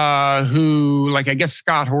 who, like, I guess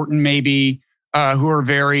Scott Horton maybe, who are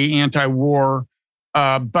very anti-war.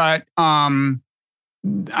 But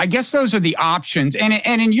I guess those are the options. And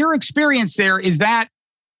in your experience there,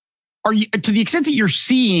 are you, to the extent that you're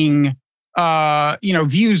seeing,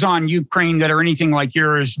 views on Ukraine that are anything like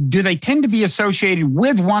yours, do they tend to be associated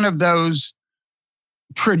with one of those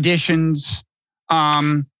traditions?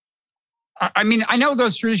 I mean, I know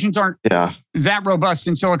those traditions aren't that robust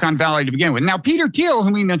in Silicon Valley to begin with. Now, Peter Thiel,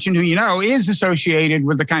 whom we mentioned, who is associated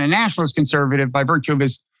with the kind of nationalist conservative by virtue of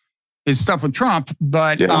his stuff with Trump,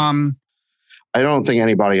 but I don't think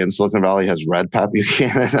anybody in Silicon Valley has read Pat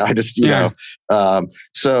Buchanan. I just,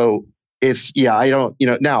 so it's, I don't,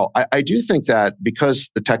 now I do think that because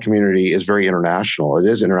the tech community is very international, it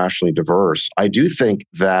is internationally diverse. I do think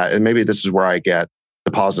that, and maybe this is where I get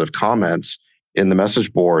the positive comments in the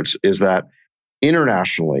message boards, is that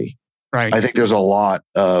internationally, I think there's a lot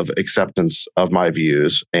of acceptance of my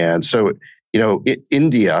views. And so,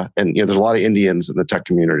 India, and there's a lot of Indians in the tech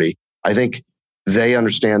community. I think they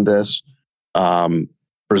understand this.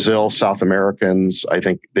 Brazil, South Americans, I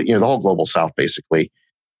think that, the whole global South basically,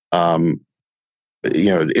 isn't,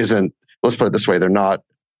 let's put it this way, they're not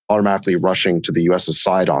automatically rushing to the US's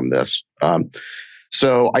side on this.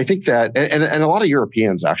 So I think that, and a lot of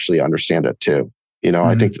Europeans actually understand it too.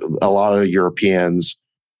 I think a lot of Europeans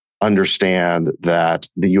understand that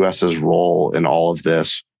the US's role in all of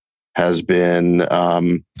this has been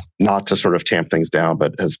not to sort of tamp things down,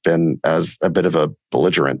 but has been as a bit of a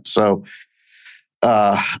belligerent. So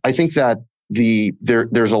I think that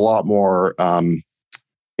there's a lot more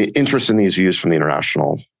interest in these views from the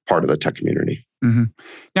international part of the tech community. Mm-hmm.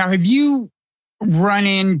 Now, have you run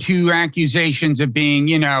into accusations of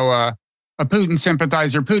being, a Putin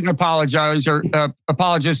sympathizer, Putin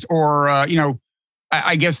apologist, or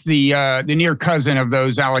I guess the near cousin of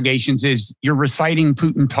those allegations is you're reciting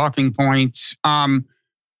Putin talking points.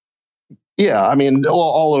 Yeah, I mean,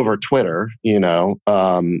 all over Twitter,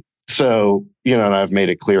 So, and I've made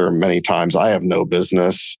it clear many times, I have no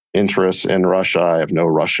business interests in Russia. I have no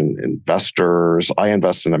Russian investors. I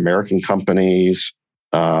invest in American companies.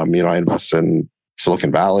 I invest in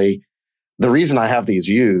Silicon Valley. The reason I have these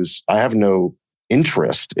views, I have no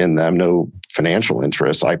interest in them, no financial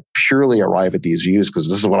interest. I purely arrive at these views because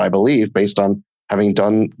this is what I believe based on having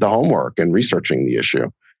done the homework and researching the issue.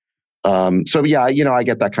 I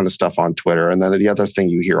get that kind of stuff on Twitter. And then the other thing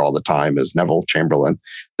you hear all the time is Neville Chamberlain.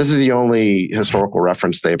 This is the only historical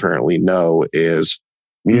reference they apparently know is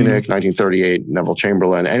Munich, 1938, Neville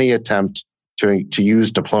Chamberlain. Any attempt to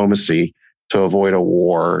use diplomacy to avoid a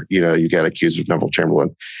war, you get accused of Neville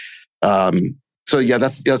Chamberlain. That's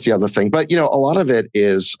the other thing. But, a lot of it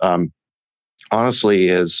is,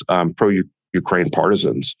 honestly, pro-Ukraine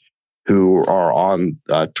partisans who are on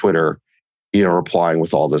Twitter, replying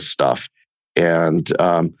with all this stuff. And,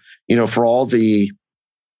 for all the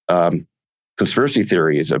conspiracy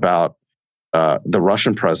theories about the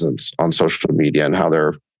Russian presence on social media and how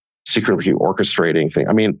they're secretly orchestrating things.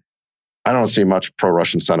 I mean, I don't see much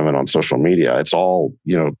pro-Russian sentiment on social media. It's all,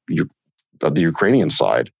 the Ukrainian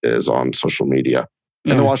side is on social media.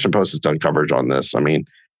 And the Washington Post has done coverage on this. I mean,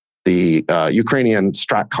 the Ukrainian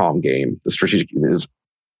Stratcom game, the strategic, is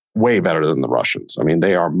way better than the Russians. I mean,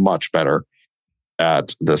 they are much better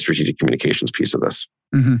at the strategic communications piece of this.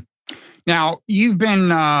 Mm-hmm. Now, you've been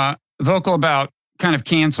vocal about kind of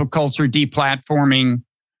cancel culture, deplatforming,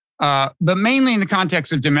 but mainly in the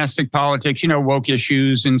context of domestic politics, woke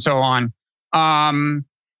issues and so on.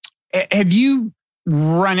 Have you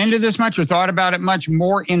run into this much or thought about it much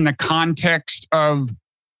more in the context of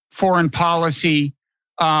foreign policy?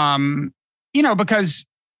 Because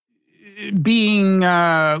being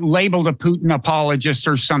labeled a Putin apologist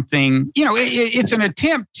or something, it's an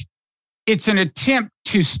attempt. It's an attempt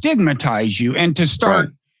to stigmatize you and to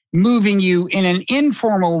start moving you in an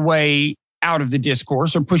informal way out of the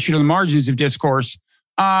discourse or push you to the margins of discourse.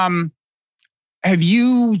 Have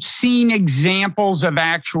you seen examples of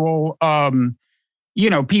actual,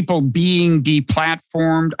 people being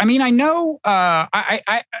deplatformed? I mean, I know,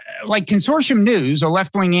 I like Consortium News, a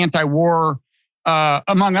left-wing anti-war,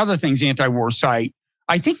 among other things, anti-war site,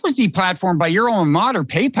 I think was deplatformed by your alma mater,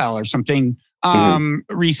 PayPal or something,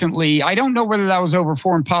 recently. I don't know whether that was over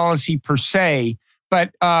foreign policy per se,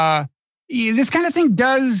 but this kind of thing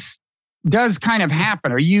does kind of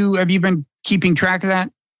happen. Have you been keeping track of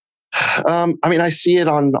that? I mean, I see it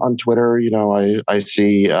on Twitter. I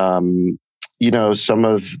see, some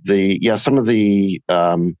of the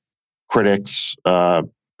critics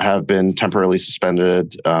have been temporarily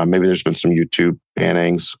suspended. Maybe there's been some YouTube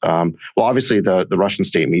bannings. Well, obviously the Russian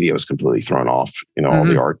state media was completely thrown off. All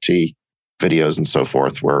the RT videos and so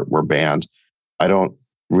forth were banned. I don't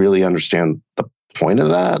really understand the point of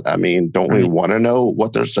that. I mean, don't we want to know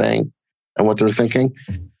what they're saying and what they're thinking?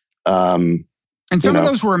 And some of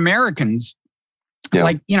those were Americans,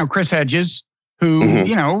 like, Chris Hedges, who,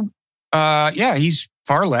 he's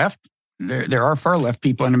far left. There are far left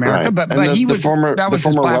people in America, but he was the former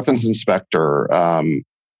weapons inspector.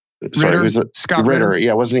 Scott Ritter.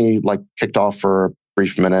 Yeah, wasn't he kicked off for a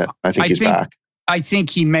brief minute? I think he's back. I think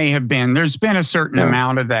he may have been. There's been a certain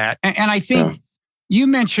amount of that, and I think you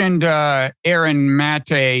mentioned Aaron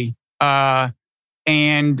Mate,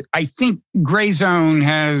 and I think Gray Zone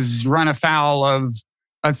has run afoul of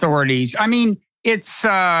authorities. I mean, it's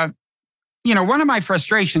one of my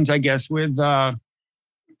frustrations, I guess, with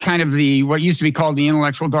kind of what used to be called the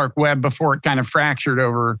intellectual dark web before it kind of fractured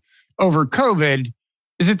over COVID,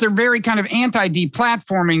 is that they're very kind of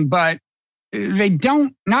anti-deplatforming, but they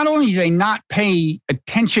don't. Not only do they not pay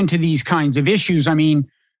attention to these kinds of issues, I mean,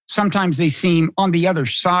 sometimes they seem on the other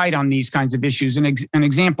side on these kinds of issues. An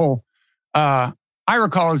example I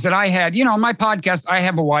recall is that I had, on my podcast, I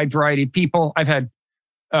have a wide variety of people. I've had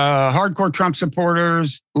hardcore Trump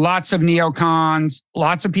supporters, lots of neocons,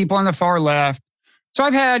 lots of people on the far left. So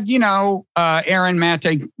I've had, Aaron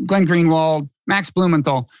Mate, Glenn Greenwald, Max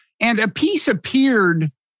Blumenthal, and a piece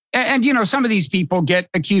appeared. And, some of these people get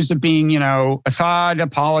accused of being, Assad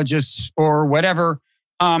apologists or whatever.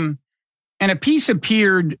 And a piece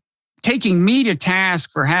appeared taking me to task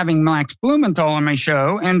for having Max Blumenthal on my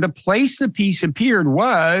show. And the place the piece appeared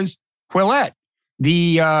was Quillette,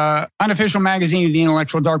 the unofficial magazine of the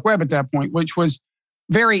intellectual dark web at that point, which was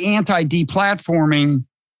very anti-deplatforming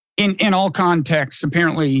in all contexts,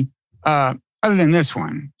 apparently, other than this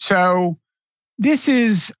one. So this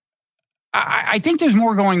is, I think there's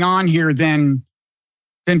more going on here than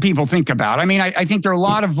people think about. I mean, I think there are a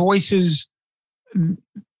lot of voices,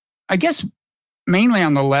 I guess, mainly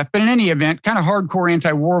on the left, but in any event, kind of hardcore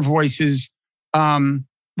anti-war voices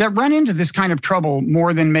that run into this kind of trouble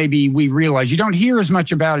more than maybe we realize. You don't hear as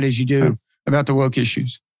much about it as you do about the woke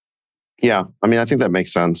issues. Yeah, I mean, I think that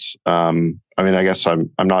makes sense. I mean, I guess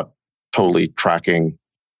I'm not totally tracking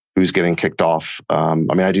who's getting kicked off. I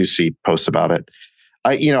mean, I do see posts about it.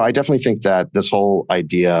 I definitely think that this whole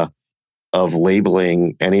idea of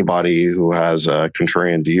labeling anybody who has a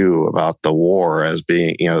contrarian view about the war as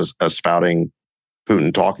being, as spouting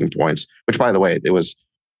Putin talking points, which, by the way, it was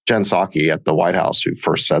Jen Psaki at the White House who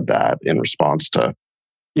first said that in response to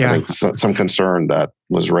I think some concern that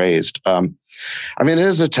was raised. I mean, it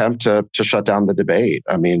is an attempt to shut down the debate.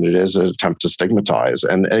 I mean, it is an attempt to stigmatize.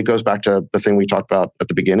 And it goes back to the thing we talked about at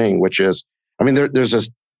the beginning, which is, I mean, there's this,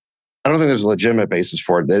 I don't think there's a legitimate basis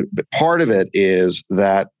for it. But part of it is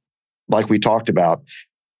that, like we talked about,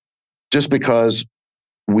 just because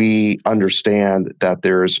we understand that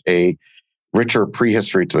there's a richer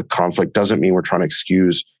prehistory to the conflict doesn't mean we're trying to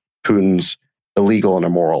excuse Putin's illegal and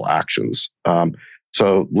immoral actions.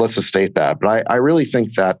 So let's just state that. But I really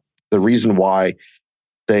think that the reason why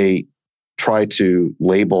they try to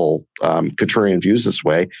label contrarian views this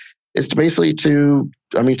way is to basically to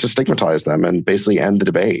stigmatize them and basically end the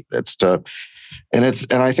debate. And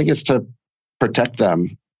I think it's to protect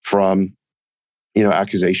them from,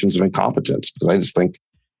 accusations of incompetence, because I just think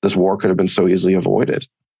this war could have been so easily avoided.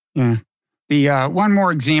 Yeah. The one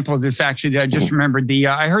more example of this, actually, that I just remembered.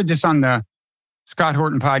 I heard this on the Scott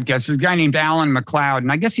Horton podcast. There's a guy named Alan McLeod,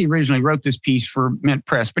 and I guess he originally wrote this piece for Mint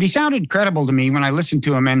Press, but he sounded credible to me when I listened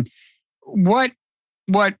to him. And what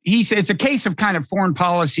he said, it's a case of kind of foreign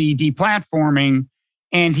policy deplatforming.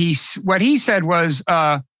 And what he said was,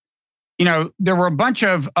 there were a bunch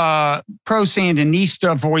of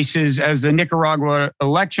pro-Sandinista voices as the Nicaragua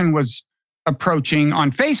election was approaching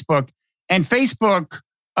on Facebook, and Facebook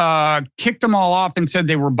kicked them all off and said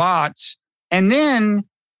they were bots. And then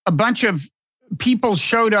a bunch of people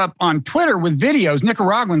showed up on Twitter with videos,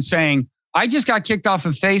 Nicaraguans saying, I just got kicked off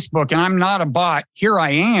of Facebook and I'm not a bot. Here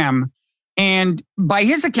I am. And by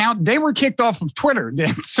his account, they were kicked off of Twitter.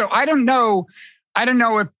 So I don't know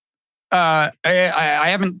if I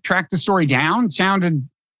haven't tracked the story down. It sounded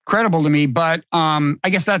credible to me, but I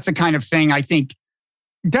guess that's the kind of thing I think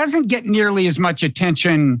doesn't get nearly as much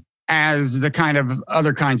attention as the kind of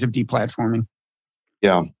other kinds of deplatforming.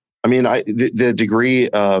 Yeah. I mean, the degree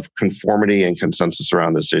of conformity and consensus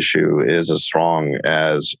around this issue is as strong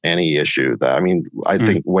as any issue. I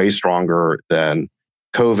think way stronger than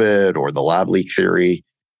COVID or the lab leak theory.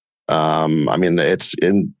 It's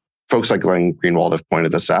in folks like Glenn Greenwald have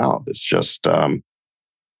pointed this out. It's just,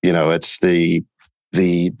 it's the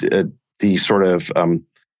sort of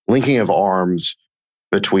linking of arms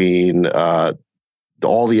between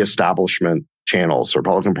all the establishment channels, the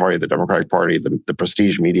Republican Party, the Democratic Party, the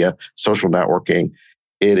prestige media, social networking.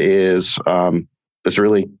 It's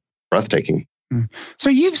really breathtaking. So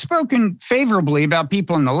you've spoken favorably about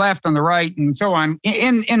people on the left, on the right, and so on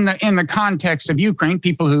in the context of Ukraine.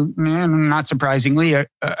 People who, not surprisingly,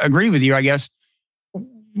 agree with you, I guess.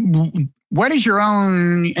 What is your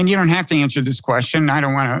own? And you don't have to answer this question. I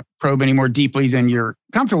don't want to probe any more deeply than you're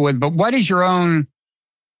comfortable with. But what is your own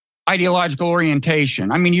ideological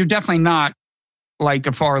orientation? I mean, you're definitely not like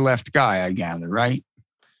a far left guy, I gather, right?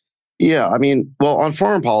 Yeah, on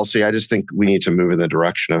foreign policy, I just think we need to move in the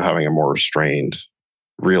direction of having a more restrained,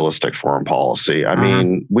 realistic foreign policy.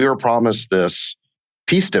 We were promised this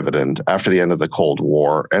peace dividend after the end of the Cold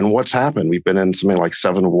War. And what's happened? We've been in something like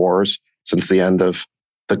 7 wars since the end of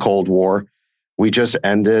the Cold War. We just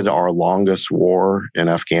ended our longest war in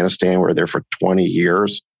Afghanistan. We were there for 20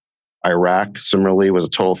 years. Iraq, similarly, was a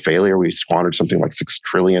total failure. We squandered something like $6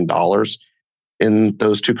 trillion in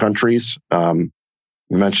those 2 countries.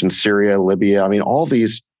 We mentioned Syria, Libya. All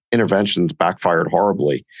these interventions backfired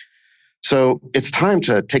horribly. So it's time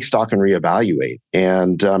to take stock and reevaluate.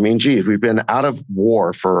 And we've been out of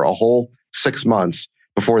war for a whole 6 months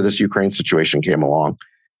before this Ukraine situation came along.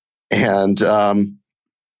 And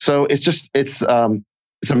so it's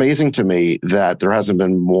amazing to me that there hasn't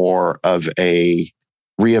been more of a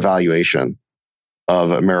reevaluation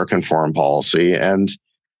of American foreign policy. And,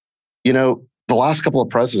 the last couple of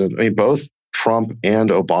presidents, both Trump and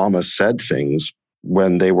Obama said things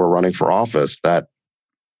when they were running for office that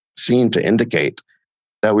seemed to indicate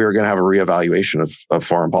that we were going to have a reevaluation of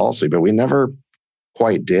foreign policy, but we never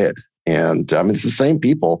quite did. And it's the same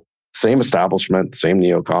people, same establishment, same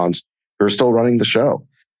neocons who are still running the show.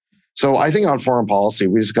 So I think on foreign policy,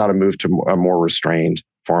 we just got to move to a more restrained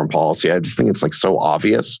foreign policy. I just think it's like so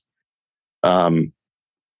obvious.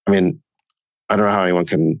 I don't know how anyone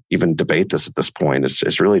can even debate this at this point.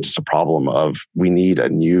 It's really just a problem of we need a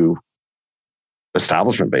new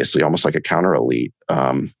establishment, basically, almost like a counter elite.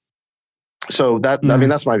 So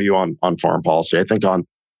that's my view on foreign policy. I think on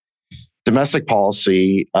domestic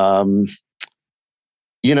policy, the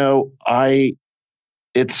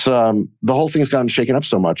whole thing's gotten shaken up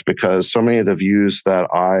so much because so many of the views that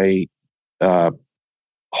I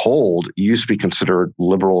hold used to be considered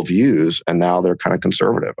liberal views, and now they're kind of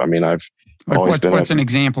conservative. What's an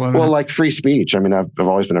example of that? Well, like free speech. I've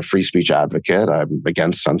always been a free speech advocate. I'm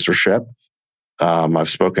against censorship. I've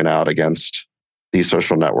spoken out against these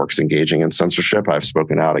social networks engaging in censorship. I've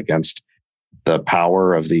spoken out against the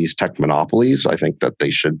power of these tech monopolies. I think that they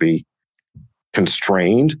should be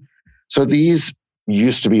constrained. So these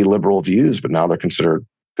used to be liberal views, but now they're considered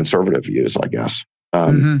conservative views, I guess.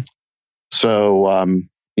 So,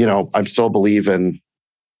 I still believe in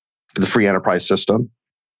the free enterprise system.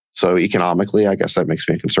 So economically, I guess that makes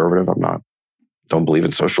me a conservative. Don't believe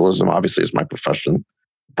in socialism, obviously, as my profession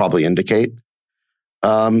probably indicate.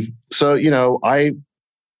 I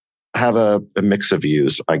have a mix of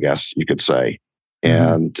views, I guess you could say.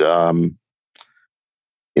 And,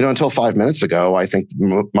 until 5 minutes ago, I think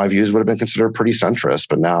my views would have been considered pretty centrist,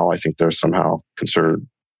 but now I think they're somehow considered,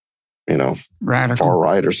 radical, far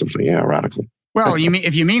right or something. Yeah, radical. Well,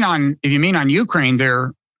 if you mean on Ukraine,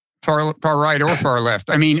 they're far right or far left.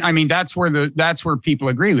 I mean that's where people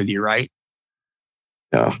agree with you, right?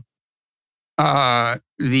 Yeah. And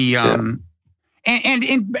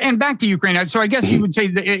back to Ukraine. So I guess you would say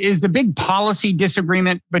is the big policy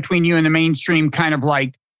disagreement between you and the mainstream kind of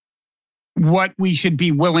like what we should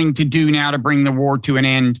be willing to do now to bring the war to an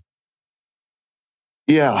end?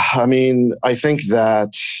 Yeah, I mean, I think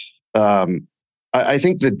that I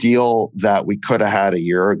think the deal that we could have had a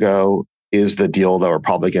year ago is the deal that we're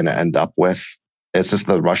probably going to end up with. It's just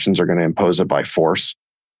the Russians are going to impose it by force.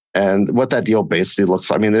 And what that deal basically looks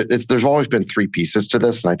like, I mean, there's always been three pieces to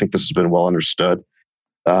this, and I think this has been well understood.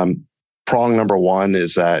 Prong number one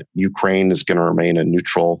is that Ukraine is going to remain a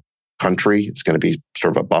neutral country. It's going to be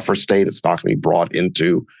sort of a buffer state. It's not going to be brought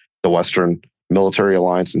into the Western military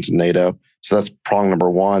alliance, into NATO. So that's prong number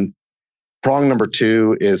one. Prong number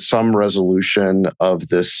two is some resolution of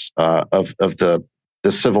this of the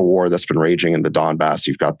civil war that's been raging in the Donbass.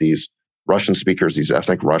 You've got these Russian speakers, these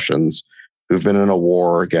ethnic Russians who've been in a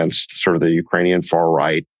war against sort of the Ukrainian far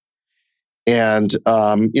right. And,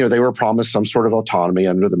 they were promised some sort of autonomy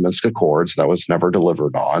under the Minsk Accords that was never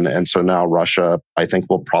delivered on. And so now Russia, I think,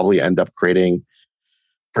 will probably end up creating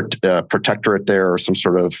a protectorate there or some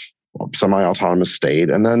sort of semi-autonomous state.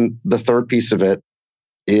 And then the third piece of it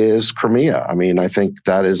is Crimea. I mean, I think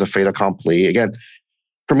that is a fait accompli. Again,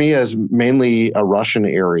 Crimea is mainly a Russian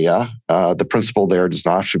area. The principle there does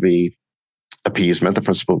not have to be appeasement. The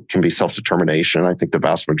principle can be self-determination. I think the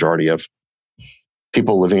vast majority of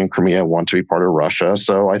people living in Crimea want to be part of Russia.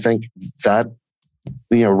 So I think that,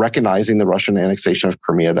 recognizing the Russian annexation of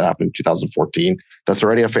Crimea that happened in 2014, that's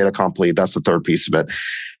already a fait accompli. That's the third piece of it.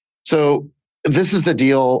 So this is the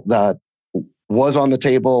deal that was on the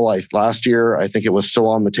table last year. I think it was still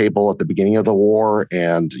on the table at the beginning of the war.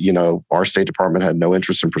 And, our State Department had no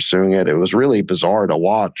interest in pursuing it. It was really bizarre to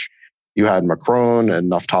watch. You had Macron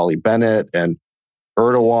and Naftali Bennett and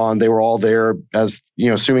Erdogan. They were all there as,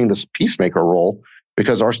 assuming this peacemaker role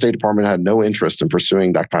because our State Department had no interest in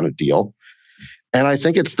pursuing that kind of deal. And I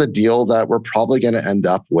think it's the deal that we're probably going to end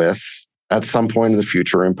up with at some point in the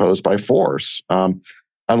future imposed by force.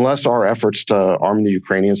 Unless our efforts to arm the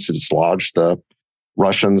Ukrainians to dislodge the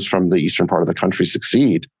Russians from the eastern part of the country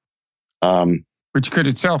succeed. Which could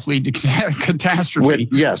itself lead to catastrophe.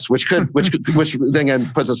 Which then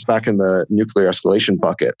again puts us back in the nuclear escalation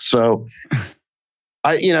bucket. So,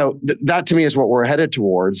 that to me is what we're headed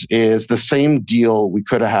towards, is the same deal we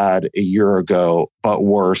could have had a year ago, but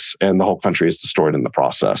worse, and the whole country is destroyed in the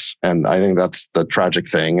process. And I think that's the tragic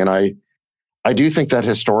thing. And I do think that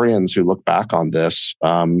historians who look back on this,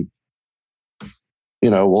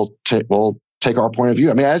 will take our point of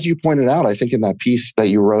view. I mean, as you pointed out, I think in that piece that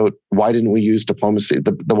you wrote, why didn't we use diplomacy?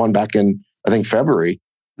 The one back in, I think, February,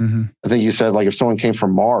 I think you said, if someone came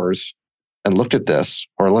from Mars and looked at this,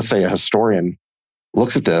 or let's say a historian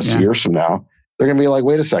looks at this years from now, they're going to be like,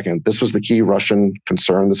 wait a second, this was the key Russian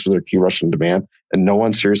concern. This was their key Russian demand. And no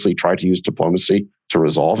one seriously tried to use diplomacy to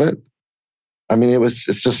resolve it. I mean, it's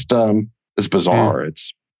just, it's bizarre.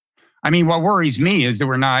 Yeah. What worries me is that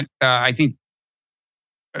we're not, I think,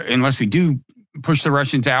 unless we do push the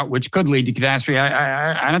Russians out, which could lead to catastrophe,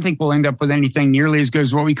 I don't think we'll end up with anything nearly as good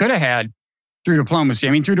as what we could have had through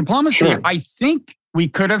diplomacy. Through diplomacy, sure. I think we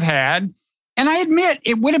could have had, and I admit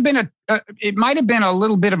it would have been it might have been a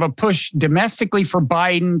little bit of a push domestically for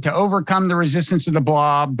Biden to overcome the resistance of the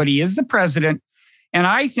Blob, but he is the president. And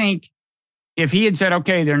I think if he had said,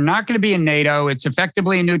 okay, they're not going to be in NATO, it's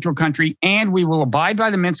effectively a neutral country, and we will abide by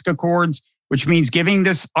the Minsk Accords, which means giving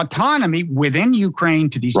this autonomy within Ukraine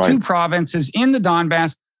to these two provinces in the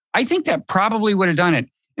Donbass, I think that probably would have done it.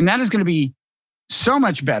 And that is going to be so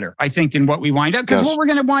much better, I think, than what we wind up. Because what we're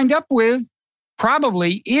going to wind up with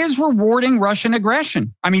probably is rewarding Russian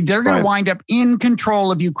aggression. They're going to wind up in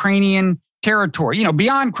control of Ukrainian territory,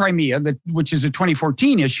 beyond Crimea, which is a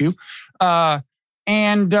 2014 issue.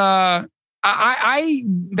 I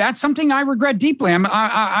that's something I regret deeply. I'm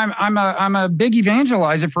a big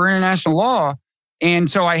evangelizer for international law, and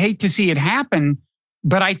so I hate to see it happen.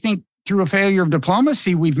 But I think through a failure of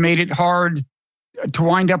diplomacy, we've made it hard to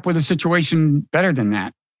wind up with a situation better than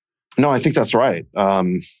that. No, I think that's right.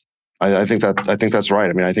 I think that's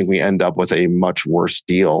right. I think we end up with a much worse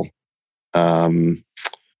deal. The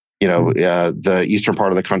eastern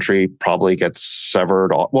part of the country probably gets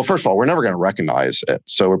severed. Well, first of all, we're never going to recognize it.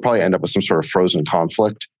 So we'll probably end up with some sort of frozen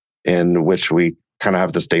conflict in which we kind of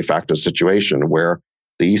have this de facto situation where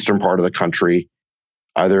the eastern part of the country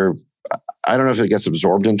either, I don't know if it gets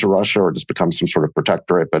absorbed into Russia or just becomes some sort of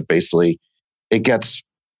protectorate, but basically it gets,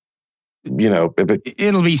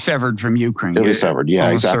 it'll be severed from Ukraine. It'll be severed.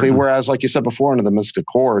 Yeah, exactly. Certain. Whereas, like you said before, under the Minsk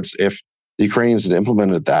Accords, if the Ukrainians had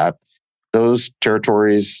implemented that, those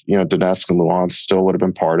territories, Donetsk and Luhansk still would have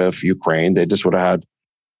been part of Ukraine. They just would have had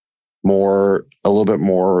a little bit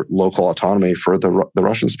more local autonomy for the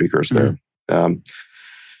Russian speakers there. And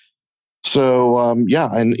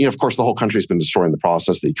of course, the whole country's been destroyed in the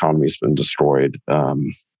process. The economy's been destroyed.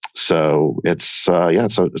 So it's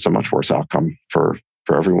a much worse outcome for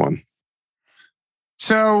everyone.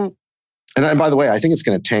 So, and by the way, I think it's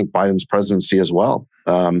going to tank Biden's presidency as well.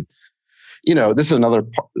 This is another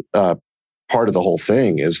part of the whole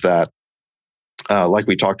thing is that, like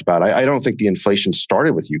we talked about, I don't think the inflation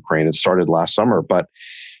started with Ukraine. It started last summer, but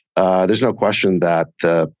there's no question that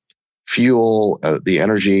the fuel, the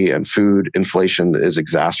energy and food inflation is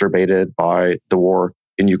exacerbated by the war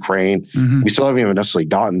in Ukraine. We still haven't even necessarily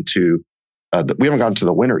gotten to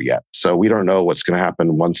the winter yet. So we don't know what's going to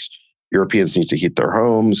happen once Europeans need to heat their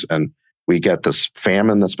homes and we get this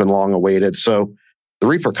famine that's been long awaited. So the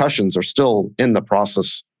repercussions are still in the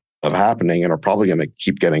process of happening and are probably going to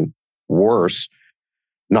keep getting worse,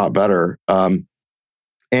 not better. Biden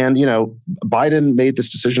made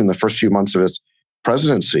this decision in the first few months of his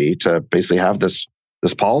presidency to basically have this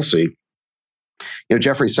policy.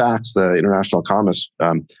 Jeffrey Sachs, the international economist,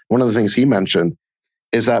 one of the things he mentioned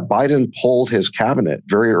is that Biden polled his cabinet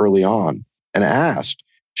very early on and asked,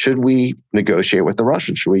 should we negotiate with the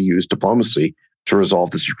Russians? Should we use diplomacy to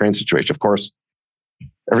resolve this Ukraine situation? Of course,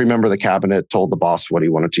 every member of the cabinet told the boss what he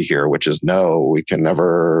wanted to hear, which is no, we can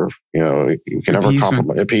never,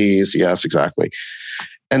 compromise, appease. Yes, exactly.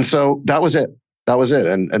 And so that was it.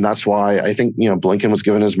 And that's why I think, Blinken was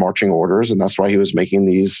given his marching orders, and that's why he was making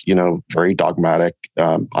these, very dogmatic,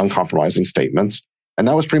 uncompromising statements. And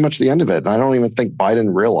that was pretty much the end of it. And I don't even think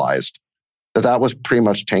Biden realized that was pretty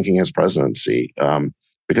much tanking his presidency,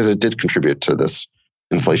 because it did contribute to this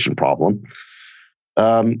inflation problem.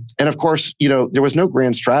 And of course, there was no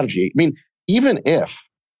grand strategy. I mean, even if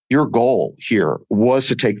your goal here was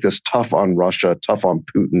to take this tough on Russia, tough on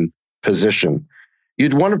Putin position,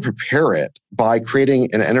 you'd want to prepare it by creating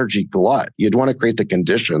an energy glut. You'd want to create the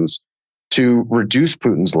conditions to reduce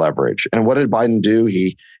Putin's leverage. And what did Biden do?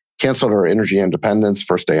 He canceled our energy independence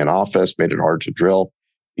first day in office, made it hard to drill,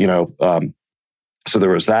 so there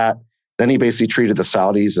was that. Then he basically treated the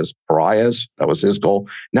Saudis as pariahs. That was his goal.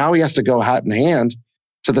 Now he has to go hat in hand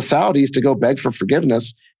to the Saudis to go beg for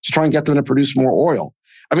forgiveness to try and get them to produce more oil.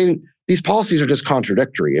 I mean, these policies are just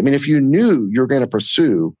contradictory. I mean, if you knew you're going to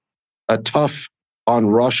pursue a tough on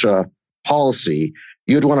Russia policy,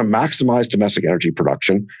 you'd want to maximize domestic energy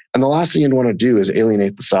production. And the last thing you'd want to do is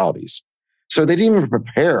alienate the Saudis. So they didn't even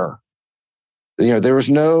prepare. There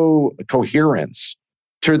was no coherence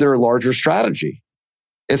to their larger strategy.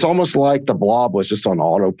 It's almost like the Blob was just on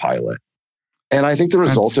autopilot. And I think the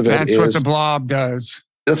result of it is... That's what the Blob does.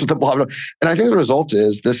 That's what the Blob does. And I think the result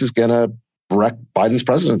is this is going to wreck Biden's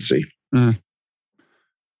presidency.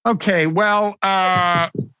 Okay, well, now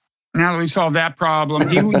that we've solved that problem,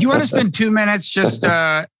 do you want to spend 2 minutes just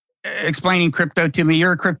explaining crypto to me?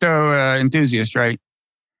 You're a crypto enthusiast, right?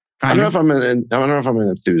 I don't know if I'm an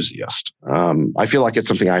enthusiast. I feel like it's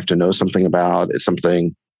something I have to know something about. It's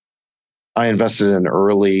something I invested in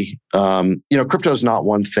early. Crypto is not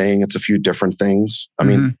one thing. It's a few different things. I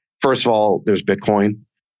mean, first of all, there's Bitcoin,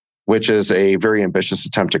 which is a very ambitious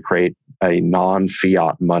attempt to create a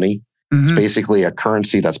non-fiat money. It's basically a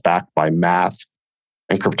currency that's backed by math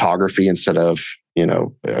and cryptography instead of,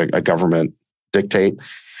 a government dictate.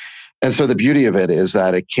 And so the beauty of it is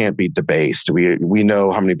that it can't be debased. We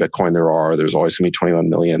know how many Bitcoin there are. There's always going to be 21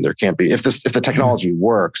 million. There can't be, if the technology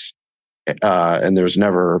works, and there's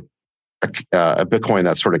never a Bitcoin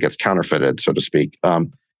that sort of gets counterfeited, so to speak,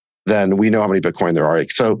 then we know how many Bitcoin there are.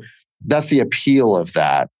 So that's the appeal of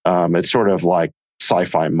that. It's sort of like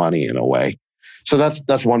sci-fi money in a way. So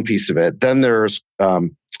that's one piece of it. Then there's the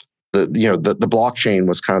blockchain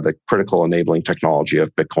was kind of the critical enabling technology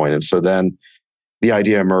of Bitcoin, and so then the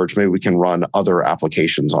idea emerged, maybe we can run other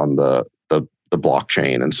applications on the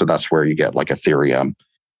blockchain. And so that's where you get like Ethereum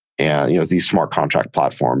and, these smart contract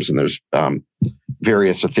platforms. And there's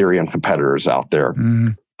various Ethereum competitors out there.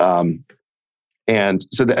 And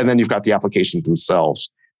then you've got the applications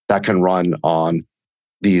themselves that can run on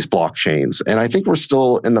these blockchains. And I think we're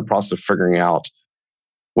still in the process of figuring out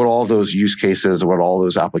what all those use cases, what all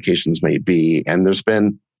those applications may be. And there's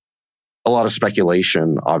been a lot of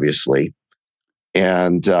speculation, obviously.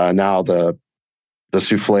 And now the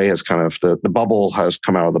souffle has the bubble has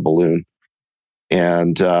come out of the balloon.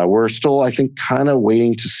 And we're still, I think, kind of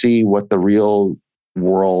waiting to see what the real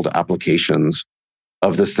world applications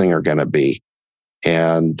of this thing are going to be.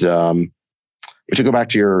 And to go back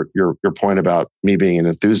to your point about me being an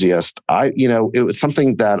enthusiast, it was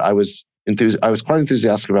something that I was quite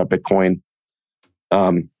enthusiastic about Bitcoin.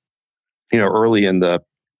 Early in the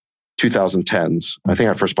 2010s. I think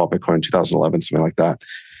I first bought Bitcoin in 2011, something like that.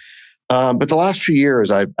 But the last few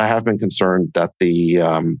years, I have been concerned that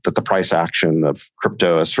the price action of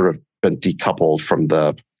crypto has sort of been decoupled from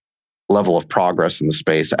the level of progress in the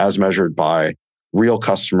space, as measured by real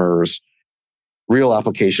customers, real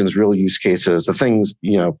applications, real use cases, the things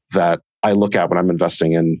that I look at when I'm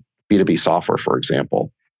investing in B2B software, for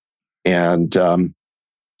example. And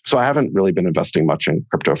so I haven't really been investing much in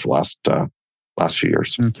crypto for the last few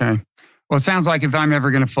years. Okay. Well, it sounds like if I'm ever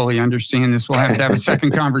going to fully understand this, we'll have to have a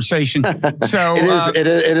second conversation. So it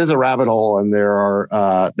is a rabbit hole, and there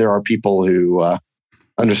are people who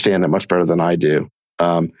understand it much better than I do.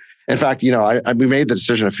 In fact, we made the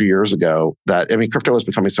decision a few years ago that crypto is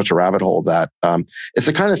becoming such a rabbit hole that it's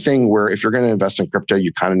the kind of thing where if you're going to invest in crypto,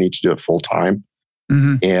 you kind of need to do it full time.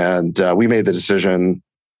 Mm-hmm. And we made the decision,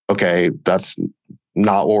 okay, that's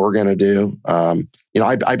not what we're going to do.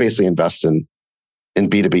 I basically invest in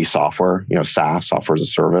B2B software, SaaS, software as a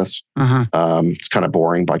service. Uh-huh. It's kind of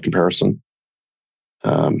boring by comparison.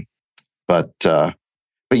 But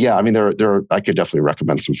yeah, I could definitely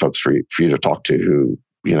recommend some folks for you to talk to who,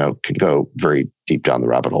 can go very deep down the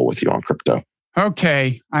rabbit hole with you on crypto.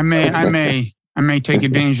 Okay. I may take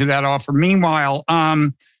advantage of that offer. Meanwhile,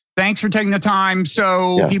 thanks for taking the time.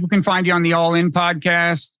 So people can find you on the All In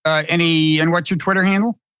podcast. And what's your Twitter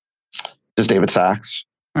handle? Just David Sachs.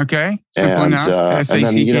 Okay. Simple enough.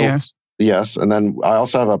 SACKS. Yes. And then I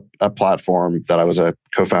also have a platform that I was a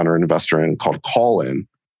co-founder and investor in called Call In,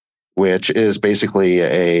 which is basically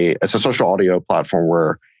it's a social audio platform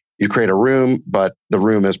where you create a room, but the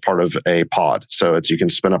room is part of a pod. So you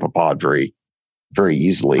can spin up a pod very, very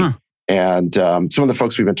easily. Huh. And some of the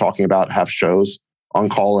folks we've been talking about have shows on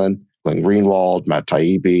Call In, Glenn Greenwald, Matt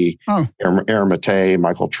Taibbi, Aaron Maté,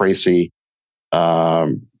 Michael Tracy,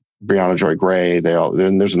 Brianna Joy Gray.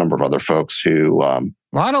 There's a number of other folks who a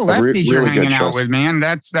lot of lefties you're hanging out with, man.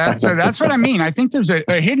 That's what I mean. I think there's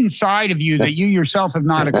a hidden side of you that you yourself have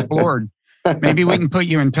not explored. Maybe we can put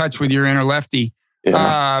you in touch with your inner lefty.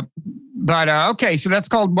 Yeah. Okay, so that's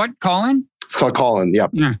called what? Call In? It's called Call In.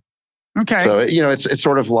 Yep. Yeah. Okay. So it's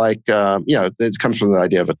sort of like it comes from the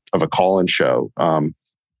idea of a call-in show.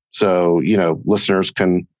 So listeners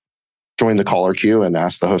can join the caller queue and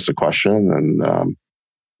ask the host a question, and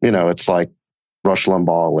it's like Rush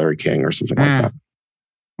Limbaugh, Larry King, or something like that.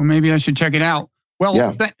 Well, maybe I should check it out.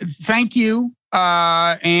 Well, thank you,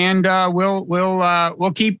 and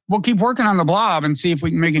we'll keep working on the Blob and see if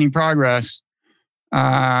we can make any progress,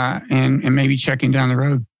 and maybe checking down the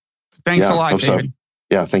road. Thanks a lot, David. So.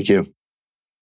 Yeah, thank you.